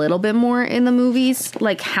just a little bit more in the movies,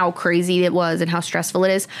 like how crazy it was and how stressful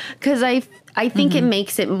it is. Because I think it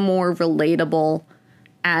makes it more relatable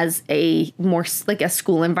as a more like a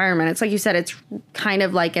school environment. It's like you said, it's kind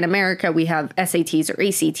of like in America, we have SATs or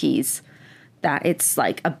ACTs, that it's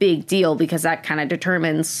like a big deal because that kind of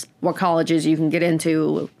determines what colleges you can get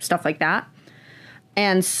into, stuff like that.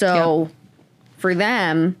 And so for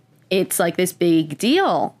them, it's like this big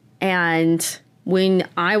deal. And when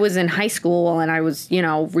I was in high school and I was,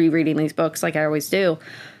 rereading these books like I always do,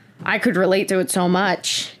 I could relate to it so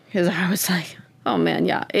much because I was like, oh man,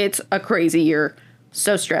 yeah, it's a crazy year.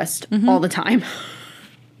 So stressed all the time.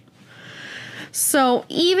 So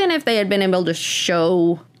even if they had been able to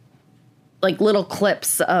show like little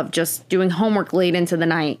clips of just doing homework late into the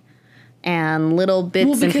night and little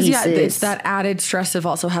bits and pieces. Yeah, it's that added stress of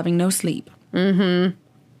also having no sleep. Mm-hmm.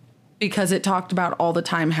 Because it talked about all the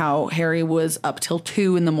time how Harry was up till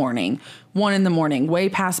 2 in the morning, 1 in the morning, way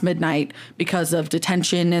past midnight because of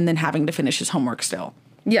detention and then having to finish his homework still.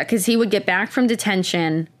 Yeah, because he would get back from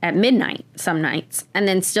detention at midnight some nights and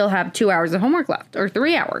then still have 2 hours of homework left or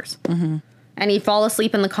 3 hours. Mm-hmm. And he'd fall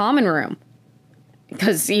asleep in the common room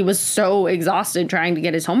because he was so exhausted trying to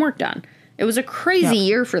get his homework done. It was a crazy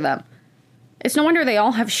year for them. It's no wonder they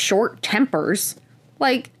all have short tempers.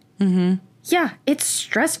 Like, yeah, it's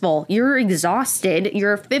stressful. You're exhausted.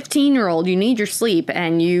 You're a 15-year-old. You need your sleep,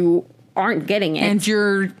 and you aren't getting it. And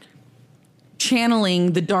you're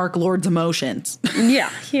channeling the Dark Lord's emotions. Yeah,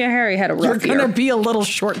 Harry had a rough You're going to year. be a little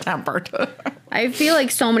short-tempered. I feel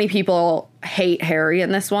like so many people hate Harry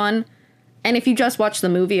in this one. And if you just watch the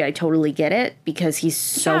movie, I totally get it because he's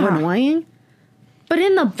so annoying. But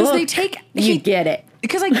in the book, you get it.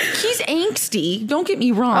 Because, like, he's angsty. Don't get me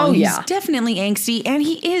wrong. Oh, yeah. He's definitely angsty. And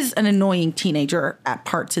he is an annoying teenager at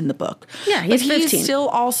parts in the book. Yeah, he's 15. He's still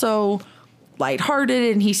also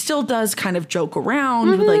lighthearted. And he still does kind of joke around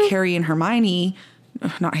with, like, Harry and Hermione.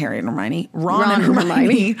 Not Harry and Hermione. Ron and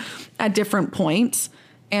Hermione at different points.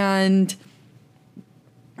 And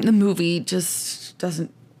the movie just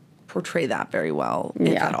doesn't portray that very well,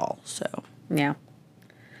 if at all. So, yeah.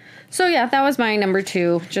 So, yeah, that was my number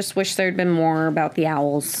 2. Just wish there'd been more about the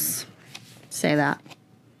owls. Say that.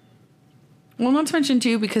 Well, not to mention,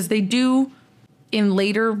 too, because they do, in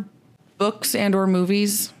later books and or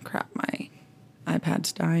movies... Crap, my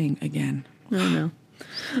iPad's dying again. Oh, no.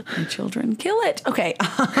 My children, kill it. Okay.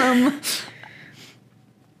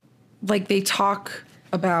 Like, they talk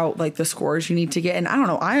about like the scores you need to get. And I don't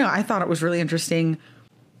know, I thought it was really interesting.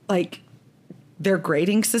 Like their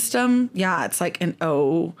grading system. Yeah. It's like an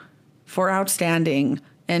O for outstanding,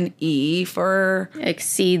 an E for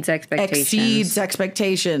Exceeds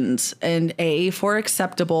expectations, and A for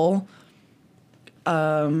acceptable.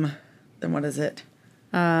 Then what is it?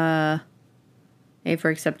 A for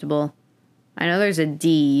acceptable. I know there's a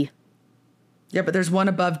D. Yeah, but there's one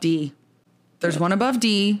above D. There's one above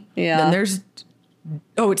D. Yeah. Then there's,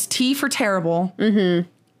 it's T for terrible. Mm-hmm.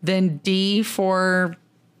 Then D for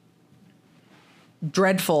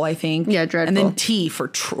dreadful, I think. Yeah, dreadful. And then T for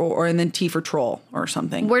troll or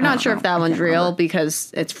something. We're I not don't sure know. if that I one's can't real remember.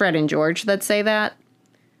 because it's Fred and George that say that.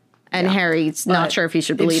 And Harry's not But sure if he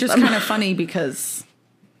should believe It's just them. kind of funny because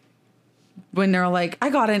when they're like, I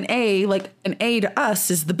got an A, like an A to us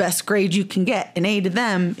is the best grade you can get. An A to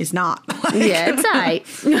them is not. Like, Yeah, it's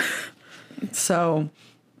right. so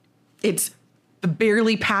it's the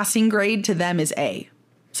barely passing grade to them is A.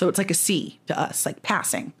 So it's like a C to us, like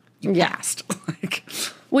passing. You Yeah. passed. Like,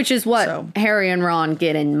 Which is what So- Harry and Ron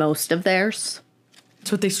get in most of theirs.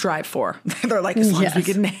 it's what they strive for. They're like, as long as we Yes.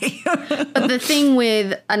 get an A. But the thing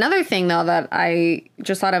with another thing though that I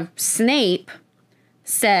just thought of, Snape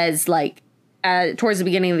says like towards the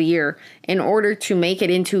beginning of the year, in order to make it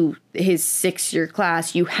into his 6-year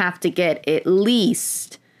class, you have to get at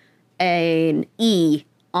least an E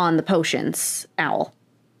on the potions owl.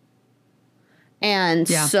 And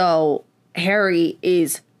Yeah. so Harry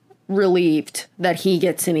is relieved that he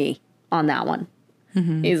gets an E on that one.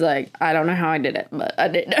 He's like, I don't know how I did it, but I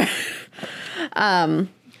did.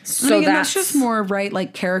 So And again, that's just more, right,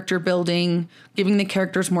 like character building, giving the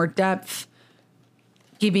characters more depth,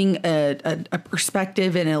 giving a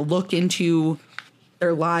perspective and a look into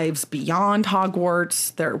their lives beyond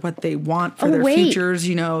Hogwarts, what they want for their wait. futures,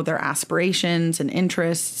 their aspirations and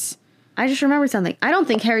interests. I just remembered something. I don't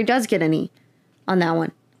think Harry does get an E on that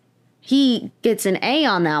one. He gets an A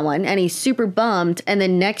on that one, and he's super bummed. And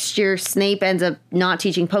then next year, Snape ends up not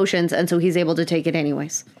teaching potions, and so he's able to take it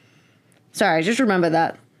anyways. Sorry, I just remember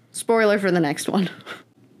that. Spoiler for the next one.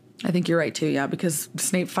 I think you're right, too, yeah, because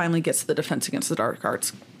Snape finally gets the Defense Against the Dark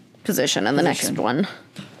Arts. Position in the next one.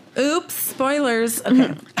 Oops, spoilers.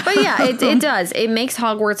 Okay. But yeah, it does. It makes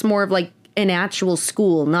Hogwarts more of like an actual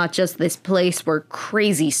school, not just this place where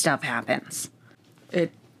crazy stuff happens.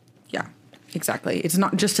 Yeah, exactly. It's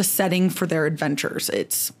not just a setting for their adventures.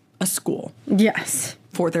 It's a school Yes.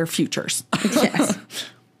 for their futures. Yes.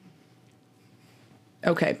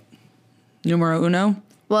 Okay. Numero uno.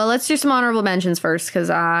 Well, let's do some honorable mentions first because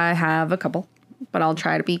I have a couple, but I'll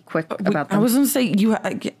try to be quick about them. I was going to say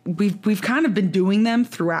we've kind of been doing them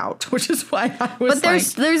throughout, which is why I was.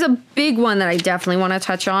 But there's a big one that I definitely want to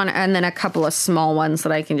touch on, and then a couple of small ones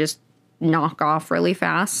that I can just knock off really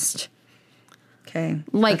fast. okay.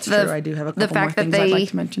 Like That's true. I do have a the couple more fact that things I'd like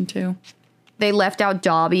to mention too. They left out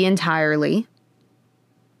Dobby entirely.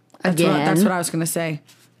 Again. That's what I was going to say.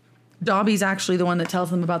 Dobby's actually the one that tells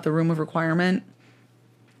them about the room of requirement,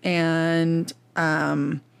 and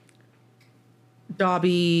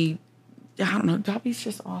Dobby. I don't know. Dobby's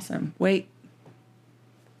just awesome. Wait.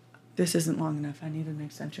 This isn't long enough. I need an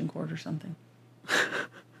extension cord or something.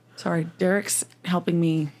 Sorry, Derek's helping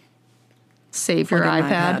me Save your plug in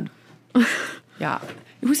my iPad. Yeah.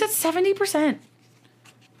 It was at 70%.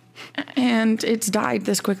 And it's died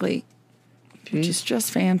this quickly. Which is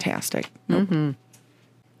just fantastic. Nope.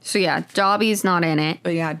 So yeah, Dobby's not in it.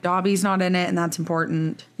 But yeah, Dobby's not in it, and that's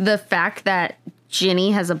important. The fact that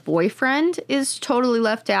Ginny has a boyfriend is totally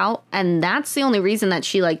left out, and that's the only reason that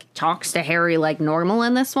she like talks to Harry like normal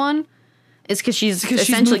in this one, is because she's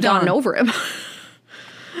essentially moved gotten on. over him.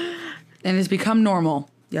 And it's become normal.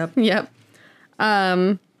 Yep. Yep.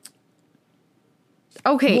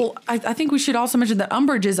 Okay. Well, I think we should also mention that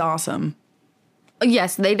Umbridge is awesome.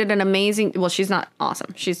 Yes, they did an amazing. Well, she's not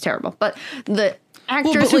awesome. She's terrible. But the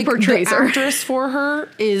actress But, who like, portrays the her. actress for her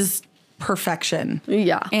is perfection.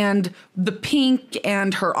 Yeah. And the pink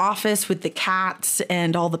and her office with the cats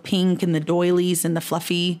and all the pink and the doilies and the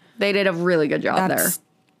fluffy. They did a really good job there.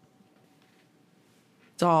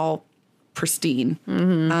 It's all pristine.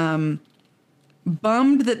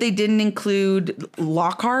 Bummed that they didn't include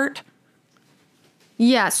Lockhart.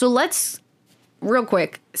 Yeah. So let's real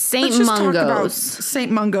quick. Saint Let's just talk about Mungo's.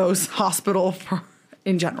 St. Mungo's Hospital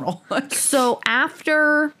in general. So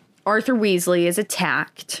after Arthur Weasley is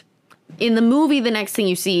attacked, in the movie, the next thing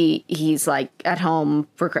you see, he's like at home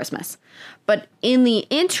for Christmas. But in the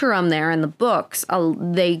interim there in the books,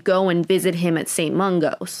 they go and visit him at St.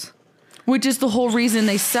 Mungo's. Which is the whole reason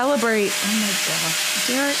they celebrate. Oh my gosh,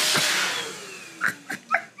 Derek.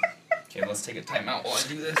 Okay, let's take a timeout while I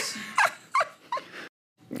do this.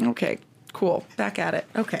 Okay, cool. Back at it.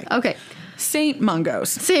 Okay. Okay. St.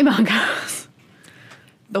 Mungo's. St. Mungo's.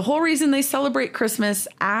 The whole reason they celebrate Christmas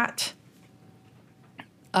at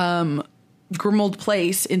Grimmauld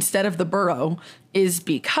Place instead of the Burrow is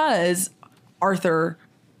because Arthur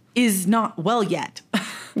is not well yet.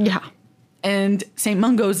 Yeah. And St.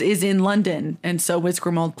 Mungo's is in London, and so is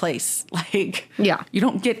Grimmauld Place. Like, Yeah. you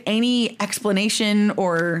don't get any explanation,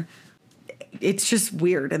 or it's just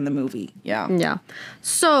weird in the movie. Yeah. Yeah.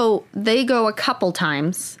 So they go a couple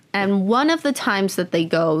times, and one of the times that they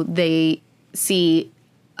go, they see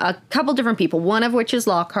a couple different people, one of which is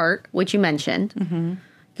Lockhart, which you mentioned. Mm-hmm.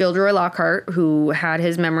 Gilderoy Lockhart, who had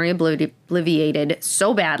his memory obliviated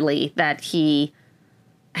so badly that he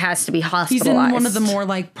has to be hospitalized. He's in one of the more,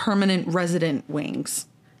 like, permanent resident wings.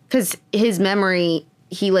 Because his memory,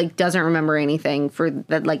 he, like, doesn't remember anything for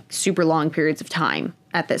that, like, super long periods of time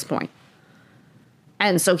at this point.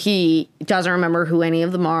 And so he doesn't remember who any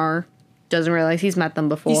of them are, doesn't realize he's met them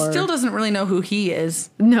before. He still doesn't really know who he is.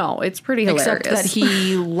 No, it's pretty hilarious. Except that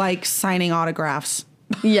he likes signing autographs.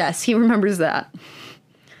 Yes, he remembers that.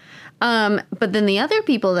 But then the other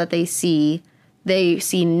people that they see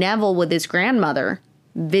Neville with his grandmother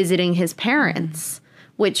visiting his parents,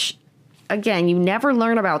 which, again, you never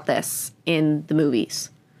learn about this in the movies.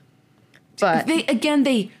 But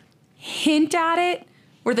they hint at it,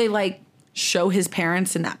 where they, like, show his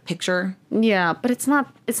parents in that picture. yeah, but it's not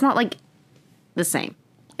like the same.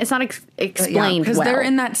 It's not explained because well. they're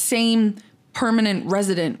in that same permanent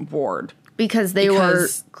resident ward. Because they were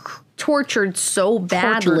tortured so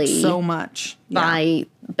badly, so much by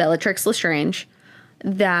Bellatrix Lestrange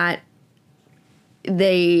that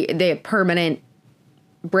they have permanent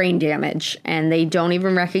brain damage, and they don't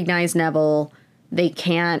even recognize Neville. They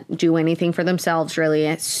can't do anything for themselves, really.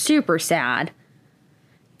 It's super sad.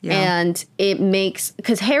 Yeah. And it makes,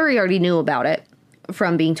 because Harry already knew about it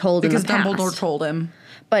from being told in the past. Because Dumbledore told him.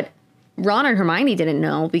 But Ron and Hermione didn't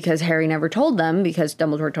know because Harry never told them, because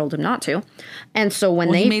Dumbledore told him not to. And so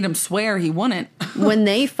when he made him swear he wouldn't. When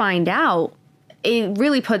they find out, it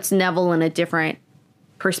really puts Neville in a different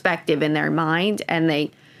perspective in their mind, and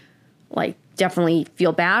they, like, definitely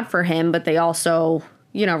feel bad for him, but they also,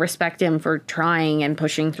 you know, respect him for trying and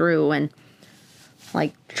pushing through and,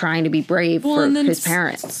 like, trying to be brave for his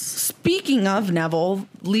parents. Speaking of Neville,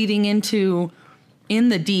 leading into in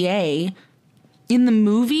the DA, in the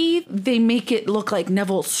movie, they make it look like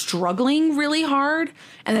Neville's struggling really hard,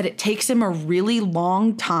 and that it takes him a really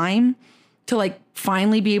long time to, like,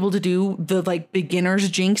 finally be able to do the, like, beginner's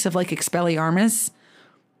jinx of, like, Expelliarmus.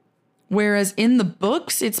 Whereas in the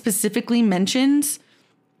books, it specifically mentions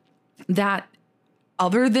that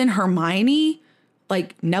other than Hermione,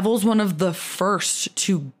 like, Neville's one of the first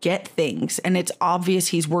to get things, and it's obvious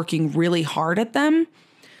he's working really hard at them.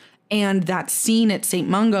 And that scene at St.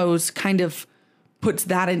 Mungo's kind of puts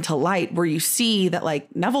that into light, where you see that,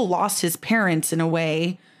 like, Neville lost his parents in a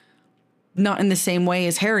way, not in the same way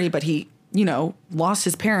as Harry, but he, you know, lost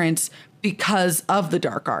his parents because of the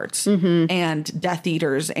dark arts and Death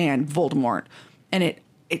Eaters and Voldemort. And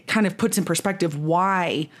it kind of puts in perspective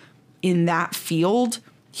why in that field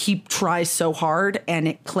he tries so hard and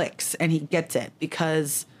it clicks and he gets it,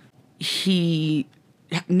 because he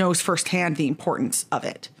knows firsthand the importance of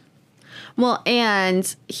it. Well,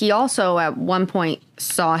 and he also at one point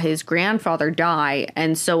saw his grandfather die.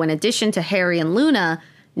 And so in addition to Harry and Luna,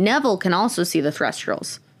 Neville can also see the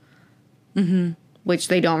Thestrals. Mm-hmm. Which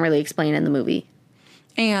they don't really explain in the movie.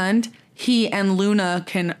 And he and Luna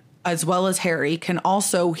can, as well as Harry, can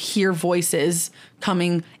also hear voices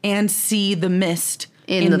coming and see the mist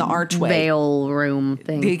in the archway. Veil room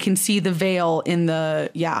thing. They can see the veil in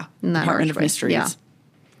the, Department of Mysteries. Yeah.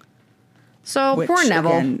 So which, poor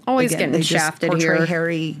Neville, always getting shafted portray here.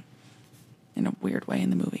 Harry in a weird way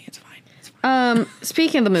in the movie. It's fine.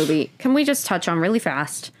 Speaking of the movie, can we just touch on really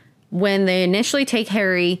fast when they initially take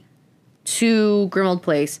Harry to Grimmauld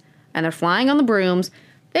Place and they're flying on the brooms,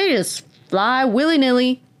 they just fly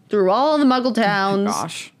willy-nilly through all the Muggle towns. Oh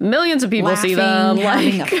gosh. Millions of people see them.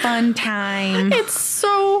 Having a fun time. It's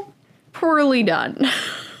so poorly done.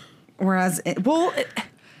 Whereas,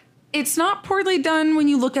 it's not poorly done when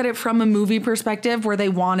you look at it from a movie perspective, where they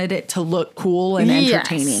wanted it to look cool and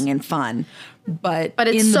entertaining and fun. But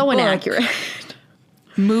it's so inaccurate.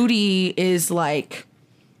 Moody is like,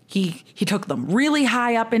 he took them really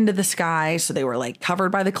high up into the sky, so they were, like,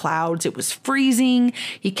 covered by the clouds. It was freezing.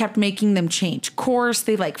 He kept making them change course.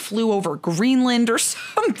 They, like, flew over Greenland or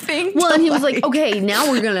something. Well, and he was like, okay,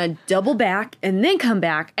 now we're gonna double back and then come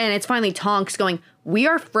back. And it's finally Tonks going, we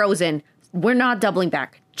are frozen. We're not doubling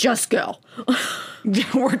back. Just go.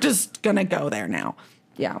 We're just gonna go there now.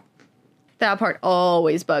 Yeah. That part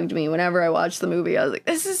always bugged me whenever I watched the movie. I was like,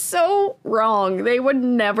 this is so wrong. They would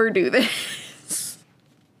never do this.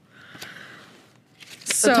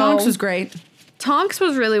 So Tonks was great. Tonks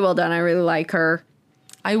was really well done. I really like her.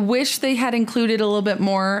 I wish they had included a little bit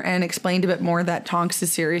more and explained a bit more that Tonks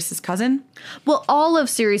is Sirius's cousin. Well, all of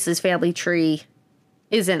Sirius's family tree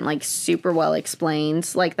isn't like super well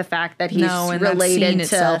explained. Like the fact that he's related that scene to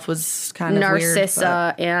itself was kind of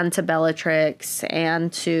Narcissa weird, and to Bellatrix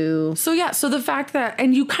and to... So yeah, so the fact that,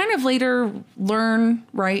 and you kind of later learn,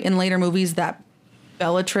 right, in later movies that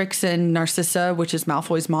Bellatrix and Narcissa, which is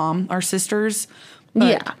Malfoy's mom, are sisters. But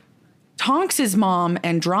yeah. Tonks's mom,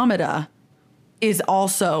 Andromeda, is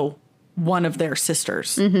also one of their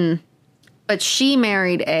sisters. Mm-hmm. But she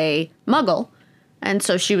married a Muggle, and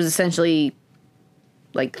so she was essentially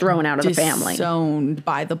like thrown out of the family. Disowned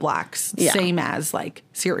by the Blacks, Yeah. same as like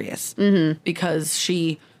Sirius, because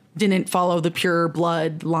she didn't follow the pure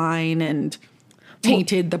blood line and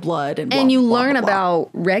tainted the blood. And you blah, learn blah, blah. about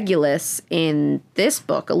Regulus in this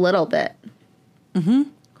book a little bit. Mm-hmm.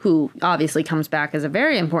 Who obviously comes back as a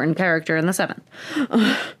very important character in the 7th.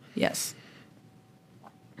 Yes.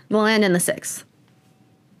 Well, and in the 6th.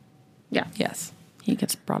 Yeah. Yes. He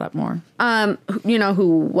gets brought up more. You know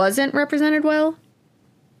who wasn't represented well?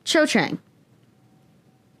 Cho Chang.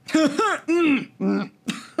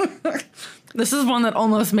 This is one that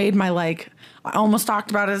almost made my, like, I almost talked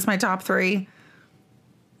about it as my top 3.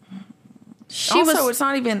 It's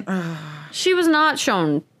not even... She was not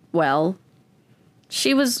shown well.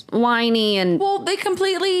 She was whiny and... Well, they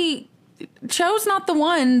completely... Cho's not the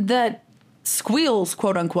one that squeals,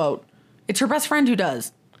 quote unquote. It's her best friend who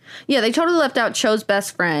does. Yeah, they totally left out Cho's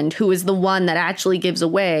best friend, who is the one that actually gives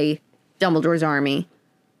away Dumbledore's army.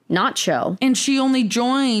 Not Cho. And she only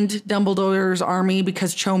joined Dumbledore's army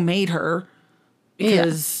because Cho made her.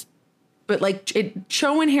 Because... Yeah. But, like,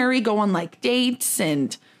 Cho and Harry go on, like, dates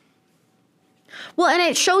and... Well, and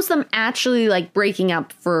it shows them actually, like, breaking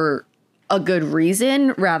up for a good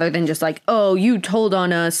reason rather than just like, oh, you told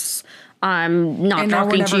on us, I'm not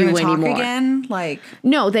talking to you anymore. Again? Like,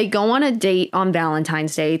 no, they go on a date on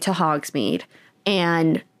Valentine's Day to Hogsmeade,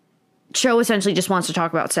 and Cho essentially just wants to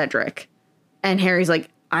talk about Cedric, and Harry's like,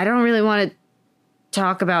 I don't really want to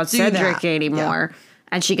talk about Cedric anymore,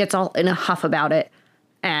 and she gets all in a huff about it,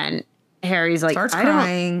 and Harry's like, starts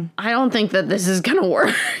crying. I don't think that this is gonna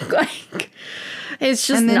work. Like, it's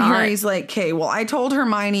just and then not. Harry's like, okay, well, I told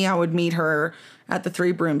Hermione I would meet her at the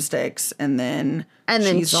Three Broomsticks, and then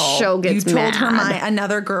Cho gets you mad. told Hermione,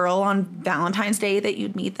 another girl on Valentine's Day, that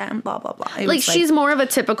you'd meet them, blah blah blah. Like, she's more of a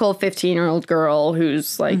typical 15-year-old girl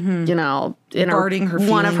who's like, you know, in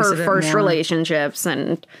one of her first relationships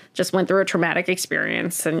and just went through a traumatic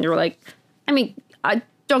experience. And you're like, I mean, don't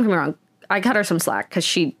get me wrong, I cut her some slack because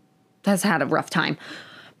she has had a rough time.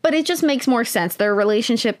 But it just makes more sense. Their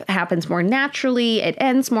relationship happens more naturally. It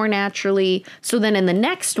ends more naturally. So then in the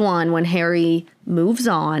next one, when Harry moves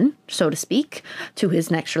on, so to speak, to his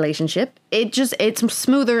next relationship, it's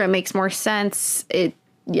smoother. It makes more sense.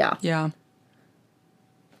 Yeah.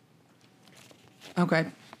 Okay.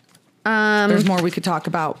 There's more we could talk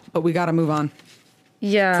about, but we got to move on.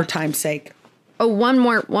 Yeah. For time's sake. Oh, one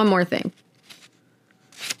more thing.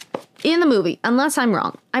 In the movie, unless I'm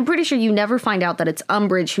wrong, I'm pretty sure you never find out that it's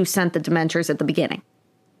Umbridge who sent the Dementors at the beginning.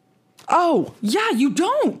 Oh, yeah, you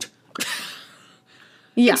don't.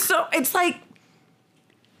 Yeah. So it's like,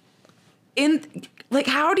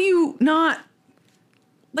 how do you not,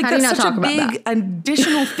 like, that's such a big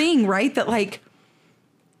additional thing, right? That, like,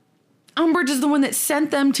 Umbridge is the one that sent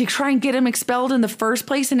them to try and get him expelled in the first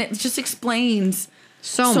place, and it just explains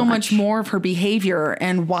so much more of her behavior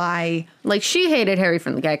and why. Like, she hated Harry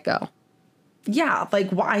from the get-go. Yeah, like,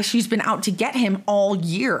 why she's been out to get him all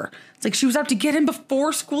year. It's like she was out to get him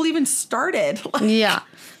before school even started. Like, yeah.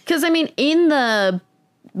 Because, I mean, in the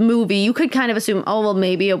movie, you could kind of assume, oh, well,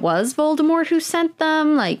 maybe it was Voldemort who sent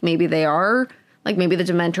them. Like, maybe they are. Like, maybe the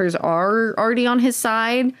Dementors are already on his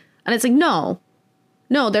side. And it's like, no,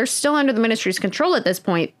 they're still under the Ministry's control at this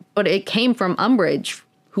point. But it came from Umbridge,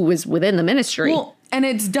 who was within the Ministry. Well, and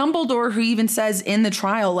it's Dumbledore who even says in the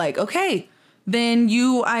trial, like, okay, then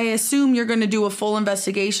I assume you're going to do a full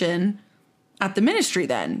investigation at the Ministry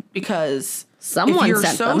then, because someone if you're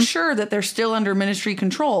sent so them. sure that they're still under Ministry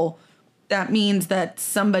control, that means that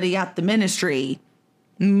somebody at the Ministry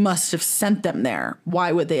must have sent them there.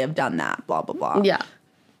 Why would they have done that? Blah, blah, blah. Yeah.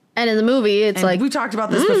 And in the movie, it's like... We talked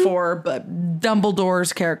about this before, but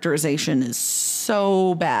Dumbledore's characterization is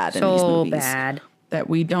so bad in these movies. So bad. that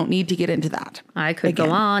we don't need to get into that. I could again.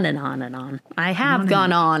 go on and on and on. I have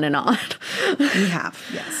gone on and on. We have,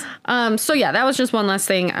 yes. So yeah, that was just one last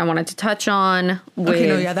thing I wanted to touch on. Okay,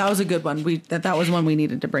 no, yeah, that was a good one. That was one we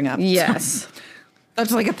needed to bring up. Yes. So,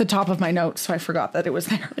 that's like at the top of my notes, so I forgot that it was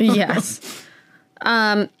there. Yes.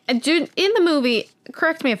 In the movie,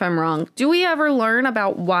 correct me if I'm wrong, do we ever learn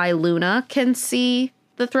about why Luna can see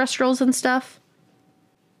the Thestrals and stuff?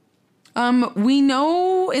 We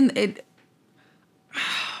know in it.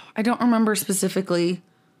 I don't remember specifically.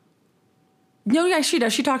 No, yeah, she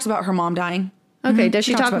does. She talks about her mom dying. Okay, does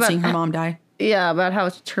she talks talk about seeing her mom die? Yeah, about how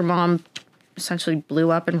her mom essentially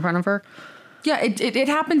blew up in front of her. Yeah, it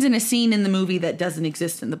happens in a scene in the movie that doesn't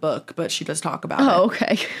exist in the book, but she does talk about Oh, it.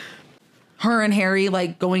 okay. Her and Harry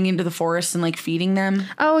like going into the forest and like feeding them.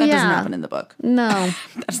 Oh, that yeah. doesn't happen in the book. No.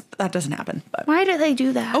 That doesn't happen. But Why did they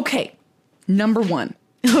do that? okay, number one.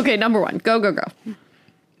 Okay, number one. Go.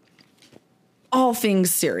 All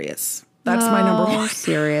things serious. That's my number one.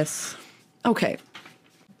 Serious. Okay.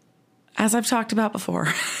 As I've talked about before,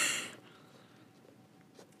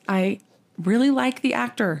 I really like the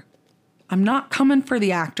actor. I'm not coming for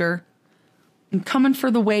the actor. I'm coming for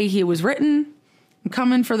the way he was written. I'm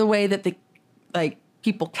coming for the way that the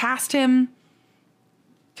people cast him.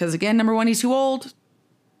 Because again, number one, he's too old.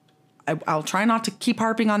 I'll try not to keep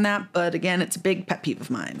harping on that, but again, it's a big pet peeve of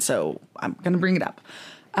mine, so I'm going to bring it up.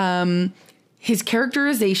 His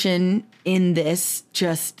characterization in this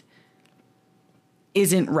just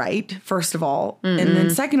isn't right, first of all. And then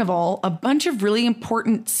second of all, a bunch of really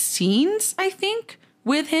important scenes, I think,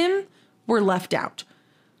 with him were left out.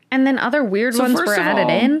 And then other weird ones first were of added all-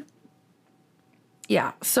 in.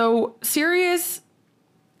 Yeah, so Sirius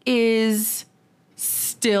is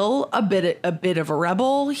still a bit of a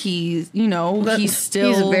rebel. He's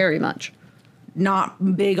still very much.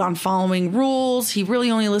 not big on following rules. He really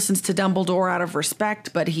only listens to Dumbledore out of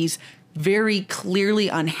respect, but he's very clearly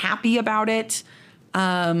unhappy about it.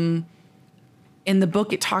 In the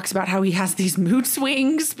book, it talks about how he has these mood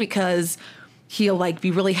swings because he'll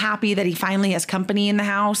be really happy that he finally has company in the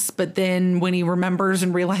house. But then when he remembers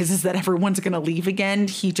and realizes that everyone's going to leave again,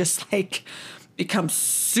 he just becomes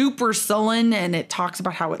super sullen, and it talks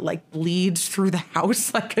about how it bleeds through the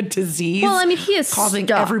house like a disease. Well, I mean, he is causing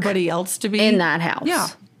stuck everybody else to be in that house. Yeah.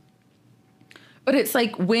 But it's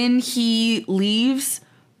when he leaves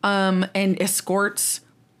and escorts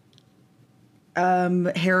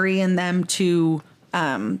Harry and them to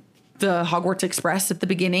the Hogwarts Express at the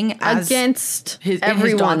beginning as Against in his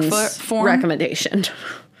everyone's dog form. recommendation.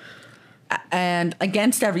 And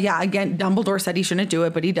against again, Dumbledore said he shouldn't do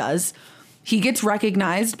it, but he does. He gets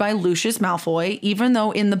recognized by Lucius Malfoy, even though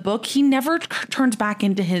in the book he never turns back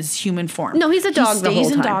into his human form. No, he's a dog the whole He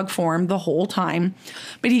stays in time. dog form the whole time.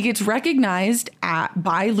 But he gets recognized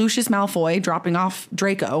by Lucius Malfoy dropping off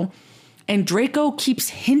Draco, and Draco keeps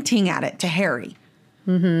hinting at it to Harry.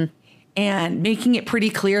 Mm-hmm. And making it pretty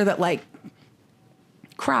clear that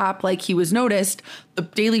he was noticed. The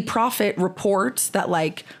Daily Prophet reports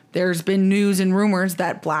that there's been news and rumors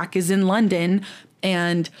that Black is in London,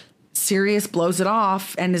 and Sirius blows it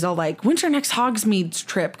off and is all when's your next Hogsmeade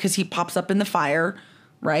trip? Because he pops up in the fire,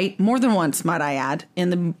 right? More than once, might I add. In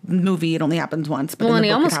the movie, it only happens once. But Well, in and the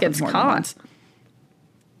he book, almost it happens gets more than caught. once.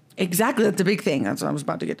 Exactly. That's a big thing. That's what I was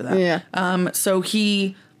about to get to that. Yeah. So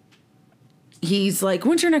he's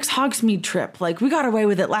when's your next Hogsmeade trip? We got away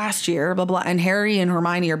with it last year, blah, blah. And Harry and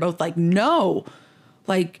Hermione are both no,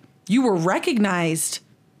 you were recognized.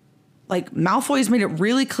 Malfoy's made it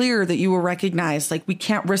really clear that you were recognized. We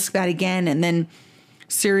can't risk that again. And then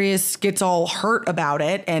Sirius gets all hurt about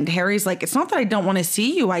it. And Harry's it's not that I don't want to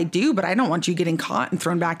see you. I do, but I don't want you getting caught and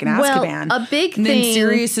thrown back in Azkaban. Well, a big and thing. Then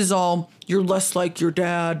Sirius is all, you're less like your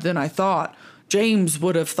dad than I thought. James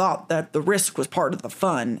would have thought that the risk was part of the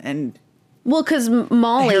fun. And Well, because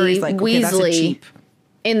Molly Harry's okay, that's a Weasley cheap.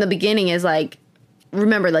 in the beginning is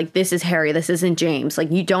remember, this is Harry, this isn't James.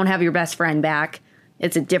 You don't have your best friend back.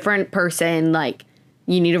 It's a different person.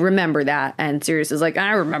 You need to remember that. And Sirius is I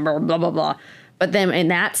remember, blah, blah, blah. But then in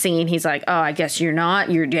that scene, he's oh, I guess you're not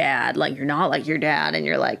your dad. You're not like your dad. And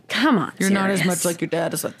you're come on, You're not as Sirius. much like your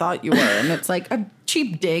dad as I thought you were. And it's a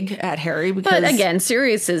cheap dig at Harry because... But again,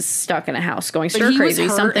 Sirius is stuck in a house going stir he was crazy,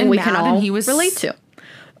 hurt something and we mad can and all he was- relate to.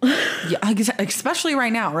 Yeah, especially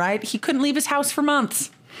right now, right? He couldn't leave his house for months.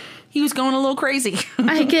 He was going a little crazy.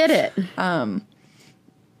 I get it.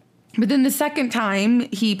 But then the second time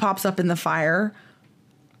he pops up in the fire,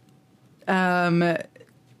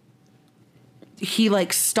 he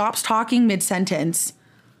stops talking mid-sentence,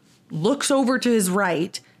 looks over to his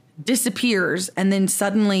right, disappears, and then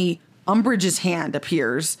suddenly Umbridge's hand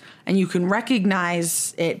appears, and you can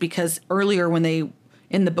recognize it because earlier when they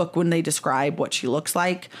in the book when they describe what she looks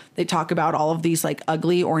like. They talk about all of these like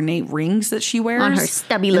ugly ornate rings that she wears on her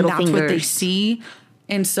stubby little that's fingers. what they see.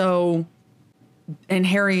 And so, and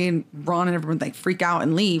Harry and Ron and everyone like freak out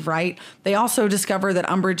and leave, right? They also discover that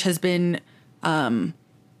Umbridge has been,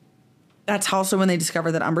 that's also when they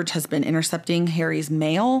discover that Umbridge has been intercepting Harry's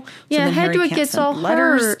mail. Yeah, then Harry Hedwig can't gets send all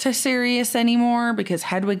letters hurt. to Sirius anymore because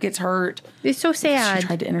Hedwig gets hurt. It's so She sad.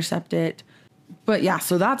 tried to intercept it. But yeah,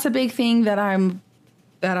 so that's a big thing that I'm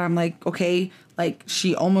like, okay, like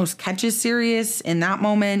she almost catches Sirius in that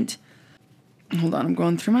moment. Hold on, I'm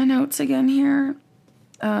going through my notes again here.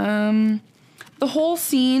 The whole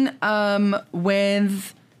scene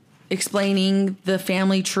with explaining the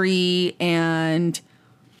family tree and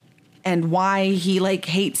why he like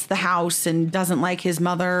hates the house and doesn't like his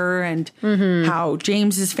mother and how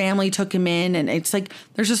James's family took him in, and it's like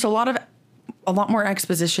there's just a lot more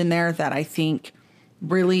exposition there that I think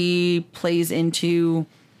really plays into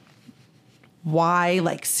why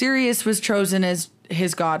like Sirius was chosen as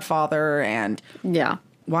his godfather and Yeah.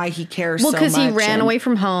 why he cares Well, so much. because he ran and- away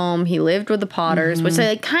from home. He lived with the Potters, which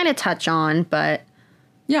they kind of touch on, but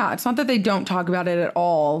Yeah, it's not that they don't talk about it at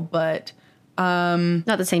all, but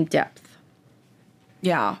not the same depth.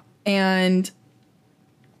 yeah. And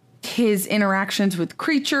his interactions with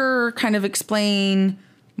Creature kind of explain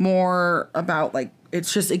more about like,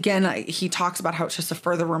 it's just, again, he talks about how it's just a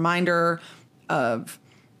further reminder of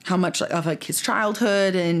how much of like his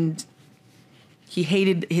childhood, and he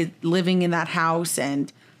hated his living in that house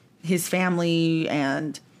and his family.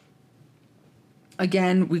 And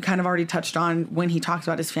again, we kind of already touched on when he talks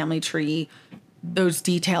about his family tree, those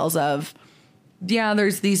details of, yeah,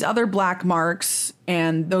 there's these other black marks,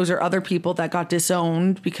 and those are other people that got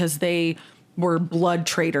disowned because they were blood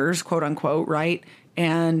traitors, quote unquote, right?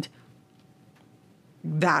 And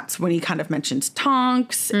that's when he kind of mentions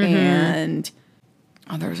Tonks and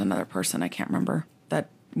there's another person I can't remember that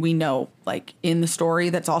we know like in the story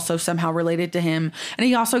that's also somehow related to him. And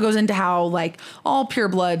he also goes into how like all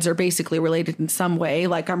purebloods are basically related in some way.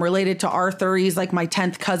 Like I'm related to Arthur. He's like my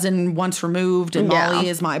 10th cousin once removed, and Molly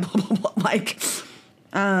is my blah, blah, blah. Like,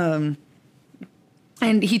 and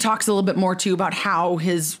he talks a little bit more too about how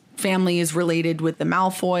his family is related with the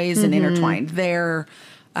Malfoys and intertwined there.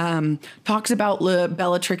 Talks about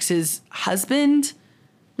Bellatrix's husband,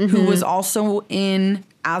 who was also in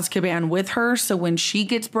Azkaban with her. So when she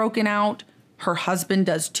gets broken out, her husband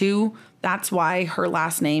does too. That's why her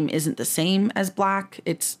last name isn't the same as Black.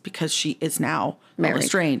 It's because she is now Married.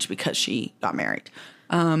 Lestrange because she got married.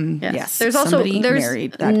 Yes. There's somebody also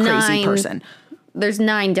married that crazy person. There's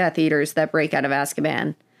 9 Death Eaters that break out of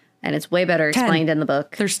Azkaban, and it's way better 10. explained in the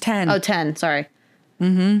book. There's 10. Oh, 10, sorry.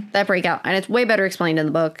 That break out, and it's way better explained in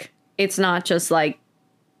the book. It's not just like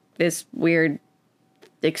this weird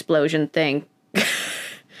explosion thing.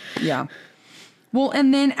 Yeah. Well,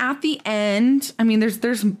 and then at the end, I mean,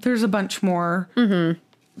 there's a bunch more.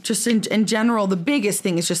 Just in general, the biggest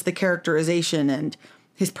thing is just the characterization, and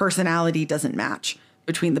his personality doesn't match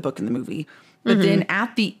between the book and the movie. But then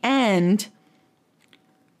at the end,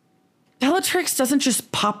 Bellatrix doesn't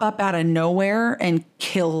just pop up out of nowhere and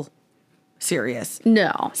kill Sirius.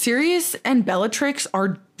 No. Sirius and Bellatrix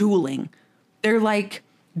are dueling. They're like,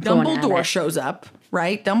 Going at Dumbledore it. shows up,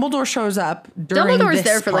 right? Dumbledore shows up during Dumbledore's this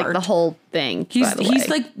there for like part. the whole thing. He's by the way.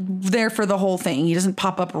 like there for the whole thing. He doesn't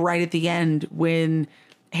pop up right at the end when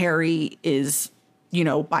Harry is, you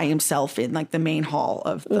know, by himself in like the main hall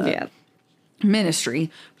of the ministry.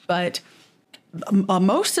 But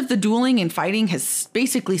most of the dueling and fighting has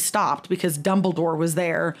basically stopped because Dumbledore was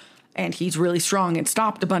there and he's really strong and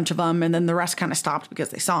stopped a bunch of them. And then the rest kind of stopped because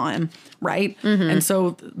they saw him. Right. And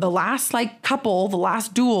so the last the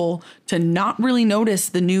last duel to not really notice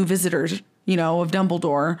the new visitors, you know, of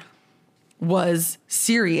Dumbledore was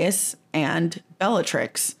Sirius and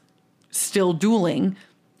Bellatrix still dueling.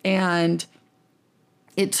 And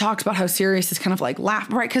it talks about how Sirius is kind of like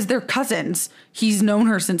right? Because they're cousins. He's known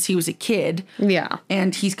her since he was a kid. Yeah.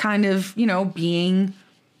 And he's kind of, you know, being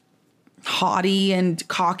haughty and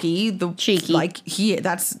cocky. Cheeky. Like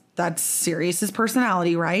that's Sirius's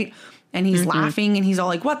personality, right? And he's laughing and he's all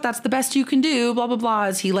like, what? That's the best you can do, blah, blah, blah.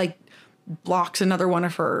 As he like blocks another one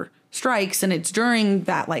of her strikes. And it's during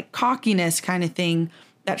that like cockiness kind of thing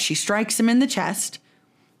that she strikes him in the chest.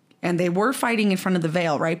 And they were fighting in front of the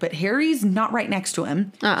veil, right? But Harry's not right next to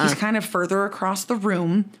him. He's kind of further across the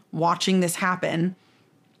room watching this happen.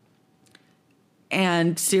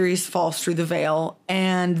 And Sirius falls through the veil.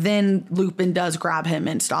 And then Lupin does grab him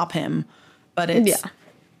and stop him. But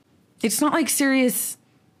it's not like Sirius...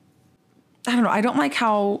 I don't know. I don't like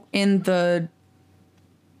how in the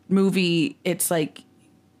movie it's like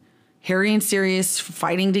Harry and Sirius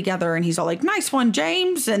fighting together, and he's all like, "Nice one,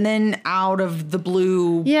 James!" And then out of the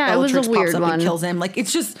blue, Yeah, it was a Bellatrix weird pops up one. and kills him. Like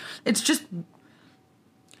it's just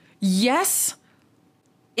yes.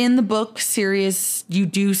 In the book, Sirius, you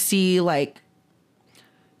do see like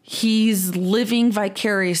he's living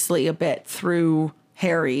vicariously a bit through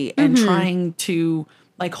Harry and trying to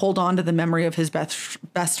like hold on to the memory of his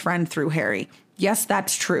best friend through Harry. Yes,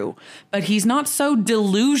 that's true. But he's not so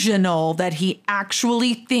delusional that he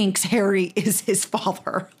actually thinks Harry is his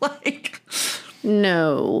father. Like,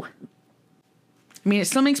 No. I mean, it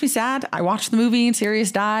still makes me sad. I watched the movie and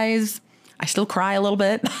Sirius dies. I still cry a little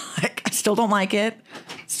bit. Like, I still don't like it.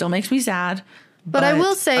 Still makes me sad. But I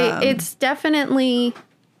will say it's definitely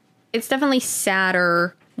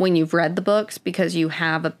sadder when you've read the books because you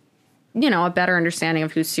have a better understanding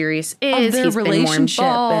of who Sirius is. of their He's relationship been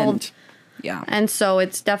more involved. and yeah. And so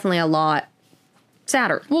it's definitely a lot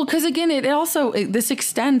sadder. Well, because again, this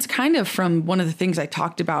extends kind of from one of the things I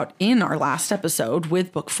talked about in our last episode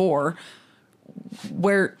with book 4,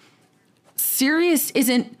 where Sirius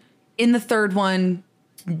isn't in the third one,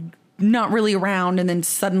 not really around, and then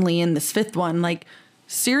suddenly in this 5th one. Like,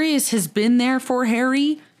 Sirius has been there for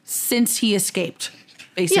Harry since he escaped,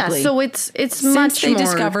 basically. Yeah, so it's since much they more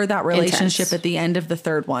discover that relationship intense. at the end of the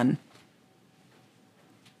 3rd one.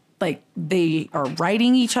 Like, they are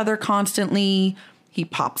writing each other constantly. He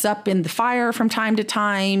pops up in the fire from time to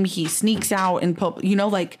time. He sneaks out and,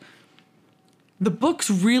 like, the books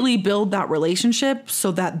really build that relationship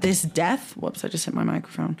so that this death, whoops, I just hit my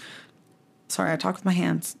microphone. Sorry, I talk with my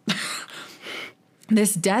hands.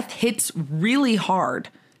 This death hits really hard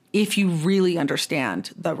if you really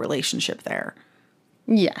understand the relationship there.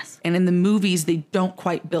 Yes. And in the movies, they don't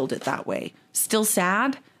quite build it that way. Still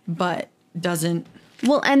sad, but doesn't.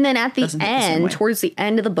 Well, and then at the Doesn't hit the same way. end, towards the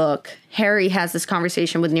end of the book, Harry has this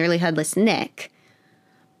conversation with Nearly Headless Nick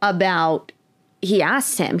about, he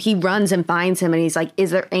asks him, he runs and finds him, and he's like, is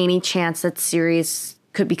there any chance that Sirius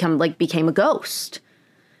became a ghost?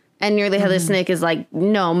 And Nearly Headless Nick is like,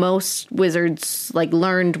 no, most wizards, like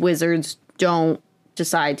learned wizards, don't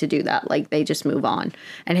decide to do that. Like, they just move on.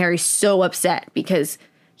 And Harry's so upset because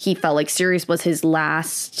he felt like Sirius was his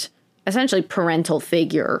last, essentially, parental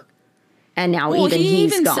figure. And now Well, he's he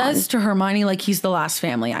even gone. says to Hermione, like, he's the last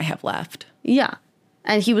family I have left. Yeah.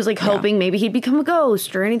 And he was like hoping maybe he'd become a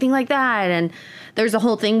ghost or anything like that. And there's a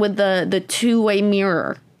whole thing with the two-way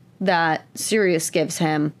mirror that Sirius gives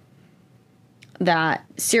him. That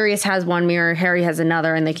Sirius has one mirror, Harry has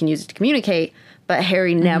another, and they can use it to communicate. But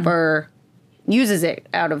Harry never uses it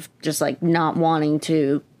out of just like not wanting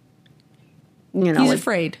to, He's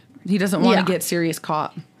afraid. He doesn't want Yeah. to get Sirius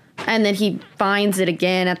caught. And then he finds it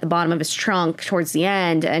again at the bottom of his trunk towards the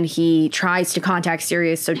end, and he tries to contact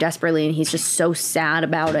Sirius so desperately, and he's just so sad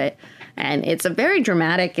about it. And it's a very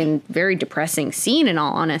dramatic and very depressing scene, in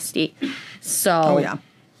all honesty. So, Oh, yeah.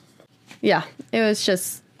 yeah, it was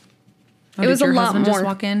just, Oh, it was did a your lot husband more. just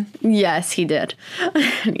walk in? Yes, he did.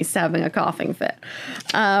 And he's having a coughing fit.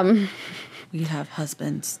 We have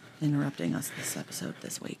husbands interrupting us this episode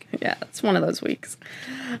this week. Yeah, it's one of those weeks.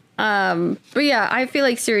 But yeah, I feel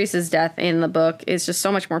like Sirius's death in the book is just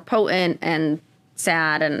so much more potent and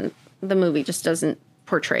sad, and the movie just doesn't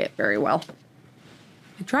portray it very well.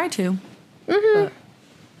 I try to. But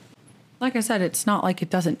like I said, it's not like it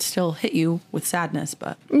doesn't still hit you with sadness,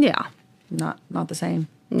 but Yeah. not the same.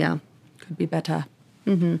 Yeah. Could be better.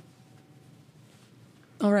 Mm-hmm.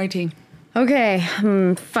 Alrighty. Okay,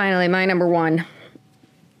 finally, my number 1.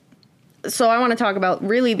 So I want to talk about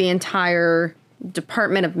really the entire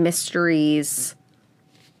Department of Mysteries,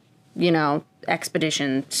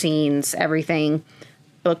 expedition, scenes, everything,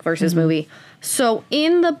 book versus movie. So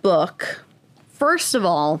in the book, first of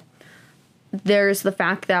all, there's the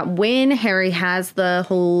fact that when Harry has the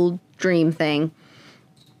whole dream thing,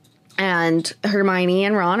 and Hermione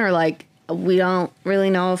and Ron are like, we don't really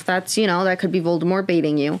know if that's, that could be Voldemort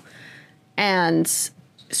baiting you. And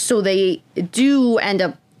so they do end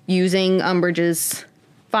up using Umbridge's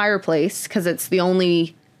fireplace because it's the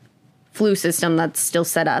only flue system that's still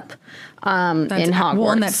set up That's in Hogwarts.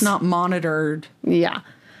 one that's not monitored Yeah.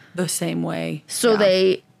 the same way. So Yeah.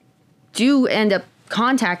 they do end up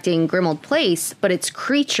contacting Grimmauld Place, but it's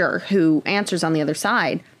Creature who answers on the other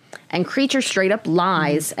side. And Creature straight up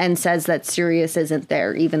lies and says that Sirius isn't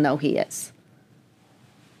there, even though he is.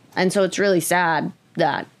 And so it's really sad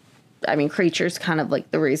that, Creature's kind of like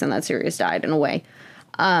the reason that Sirius died in a way.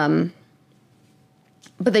 But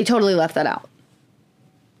they totally left that out.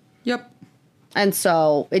 Yep. And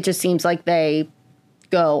so it just seems like they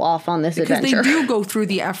go off on this Because adventure. they do go through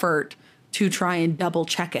the effort to try and double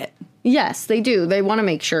check it. Yes, they do. They want to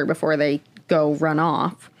make sure before they go run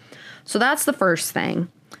off. So that's the first thing.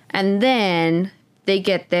 And then they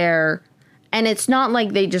get there, and it's not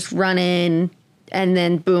like they just run in and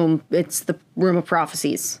then boom, it's the Room of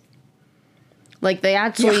Prophecies. Like they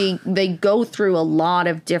actually, they go through a lot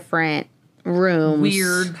of different rooms.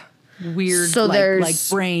 Weird, so like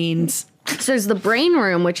brains. So there's the brain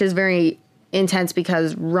room, which is very intense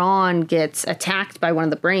because Ron gets attacked by one of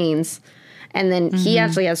the brains, and then he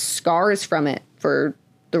actually has scars from it for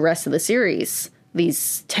the rest of the series.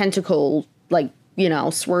 These tentacle, like, you know,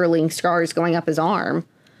 swirling scars going up his arm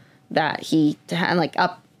that he had, like,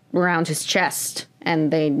 up around his chest,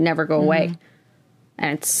 and they never go away.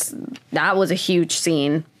 And that was a huge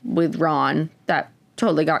scene with Ron that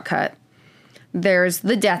totally got cut. There's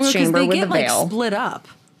the death chamber with the veil. Like, split up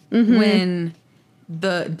when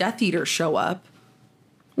the Death Eaters show up.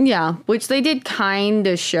 Yeah, which they did kind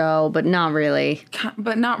of show, but not really.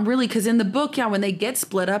 But not really, because in the book, when they get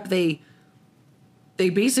split up, they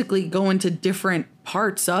basically go into different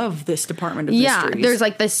parts of this Department of Mysteries. Yeah, there's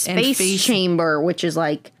like the space chamber, which is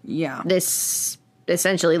like this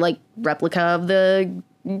essentially like replica of the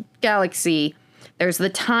galaxy. There's the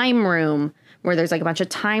time room, where there's like a bunch of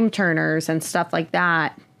time turners and stuff like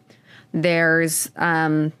that. There's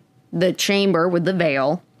the chamber with the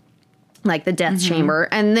veil, like the death chamber.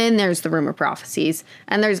 And then there's the Room of Prophecies.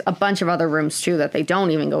 And there's a bunch of other rooms too that they don't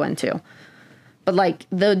even go into. But like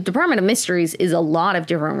the Department of Mysteries is a lot of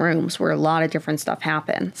different rooms where a lot of different stuff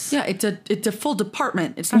happens. Yeah, it's a full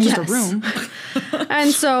department. It's not just a room.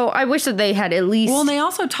 And so I wish that they had at least... Well, and they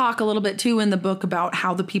also talk a little bit too in the book about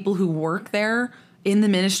how the people who work there in the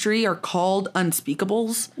ministry are called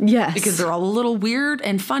unspeakables. Yes. Because they're all a little weird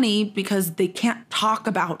and funny because they can't talk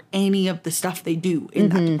about any of the stuff they do in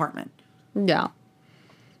that department. Yeah.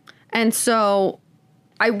 And so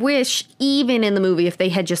I wish even in the movie, if they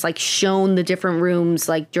had just like shown the different rooms,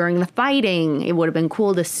 like during the fighting, it would have been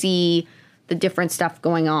cool to see the different stuff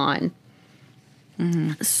going on.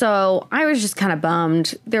 So I was just kind of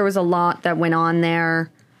bummed. There was a lot that went on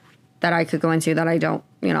there that I could go into that I don't,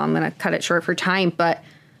 you know, I'm going to cut it short for time, but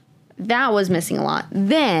that was missing a lot.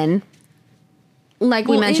 Then, like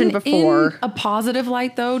we mentioned before. In a positive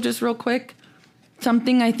light, though, just real quick,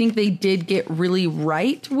 something I think they did get really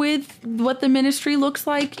right with what the ministry looks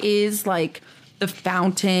like is like the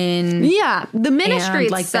fountain. Yeah, the ministry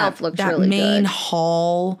and, itself looks that really good. That main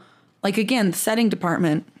hall. Like, again, the setting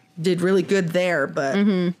department did really good there, but...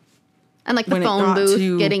 And like the phone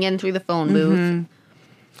booth, getting in through the phone booth.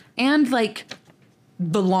 And like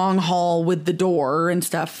the long hall with the door and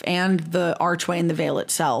stuff and the archway and the veil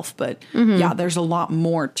itself. But yeah, there's a lot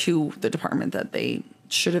more to the department that they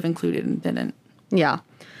should have included and didn't. Yeah.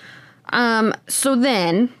 So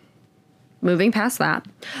then, moving past that,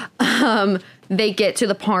 they get to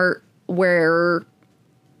the part where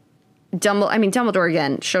Dumbledore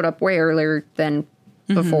again showed up way earlier than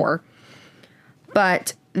before.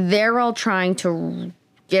 But they're all trying to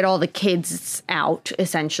get all the kids out,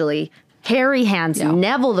 essentially. Harry hands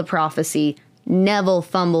Neville the prophecy. Neville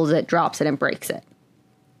fumbles it, drops it, and breaks it.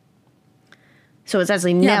 So it's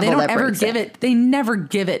actually Neville that breaks it. They never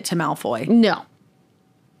give it to Malfoy. No.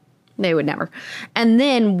 They would never. And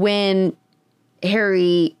then when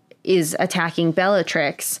Harry is attacking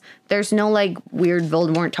Bellatrix, there's no like weird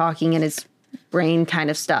Voldemort talking in his brain kind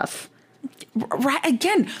of stuff. Right.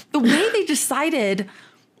 Again, the way they decided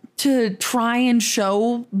to try and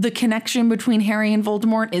show the connection between Harry and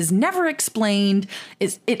Voldemort is never explained.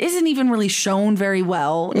 It isn't even really shown very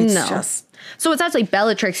well. It's just... So it's actually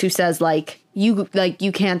Bellatrix who says you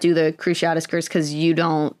can't do the Cruciatus Curse because you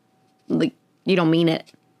don't mean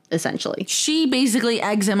it. Essentially, she basically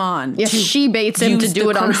eggs him on. Yeah, she baits him to do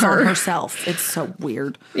it on herself. It's so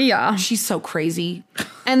weird. Yeah, she's so crazy.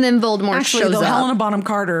 And then Voldemort shows up. Helena Bonham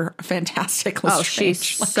Carter, fantastic. She's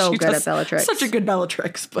so good at Bellatrix. Such a good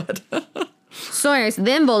Bellatrix, but. So anyways,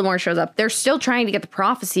 then Voldemort shows up. They're still trying to get the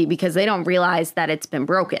prophecy because they don't realize that it's been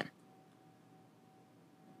broken.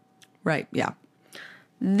 Right. Yeah.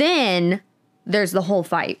 Then there's the whole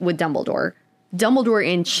fight with Dumbledore. Dumbledore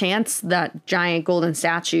enchants that giant golden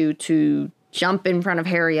statue to jump in front of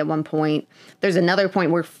Harry at one point. There's another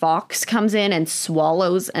point where Fawkes comes in and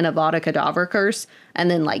swallows an Avada Kedavra curse and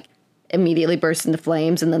then like immediately bursts into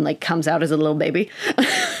flames and then like comes out as a little baby.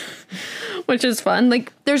 Which is fun.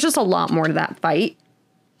 Like there's just a lot more to that fight.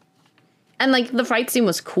 And like the fight scene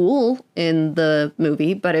was cool in the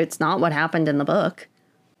movie, but it's not what happened in the book.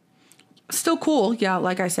 Still cool. Yeah,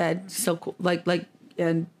 like I said, still cool. Like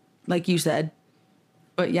you said.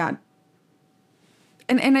 But yeah.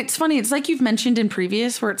 And it's funny, it's like you've mentioned in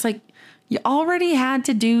previous where it's like you already had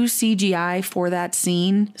to do CGI for that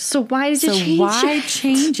scene. So why did you change it?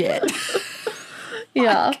 change it?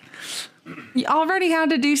 Yeah. You already had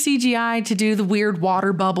to do CGI to do the weird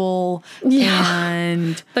water bubble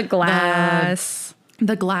and The glass.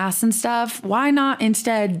 the glass and stuff. Why not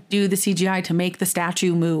instead do the CGI to make the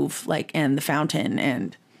statue move, like in the fountain?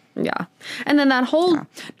 And Yeah. And then that whole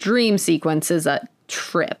dream sequence is a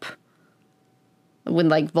trip. When,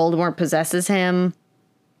 like, Voldemort possesses him.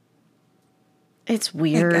 It's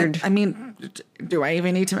weird. I mean, do I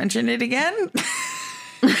even need to mention it again?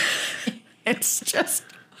 It's just...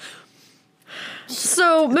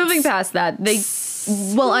 So, moving past that,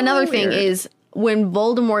 another thing weird. is when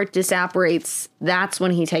Voldemort disapparates, that's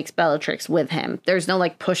when he takes Bellatrix with him. There's no,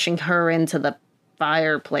 like, pushing her into the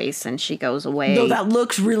fireplace and she goes away. Though that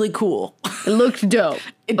looks really cool. It looked dope,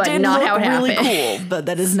 but Did not look how it really happened. cool, but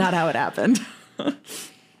that is not how it happened.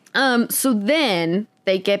 So then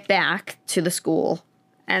they get back to the school.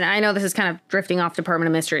 And I know this is kind of drifting off Department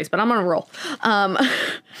of Mysteries, but I'm on a roll.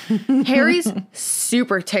 Harry's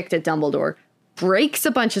super ticked at Dumbledore, breaks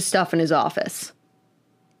a bunch of stuff in his office.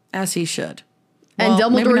 As he should. And Well,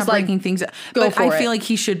 maybe Dumbledore's not like, breaking things, "Go but for I it." feel like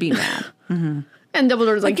he should be mad. And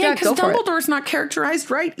Dumbledore's like, Again, yeah, because go for it. Dumbledore's not characterized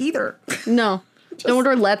right either. No.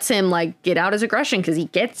 Dumbledore lets him, like, get out his aggression because he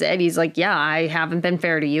gets it. He's like, yeah, I haven't been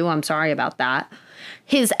fair to you. I'm sorry about that.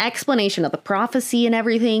 His explanation of the prophecy and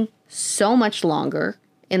everything, so much longer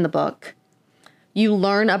in the book. You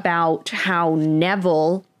learn about how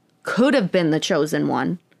Neville could have been the chosen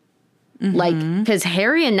one. Like, because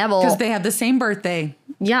Harry and Neville... Because they have the same birthday.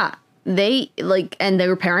 Yeah. They, like, and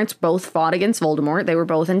their parents both fought against Voldemort. They were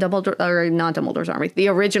both in Dumbledore, or not Dumbledore's army, the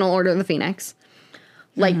original Order of the Phoenix.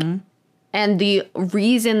 Like, and the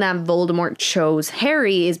reason that Voldemort chose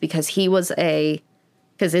Harry is because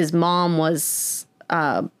because his mom was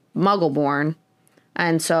Muggle-born.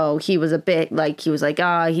 And so he was a bit, like, he's like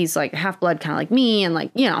half-blood, kind of like me, and, like,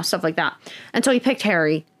 you know, stuff like that. And so he picked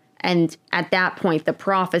Harry, and at that point, the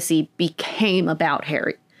prophecy became about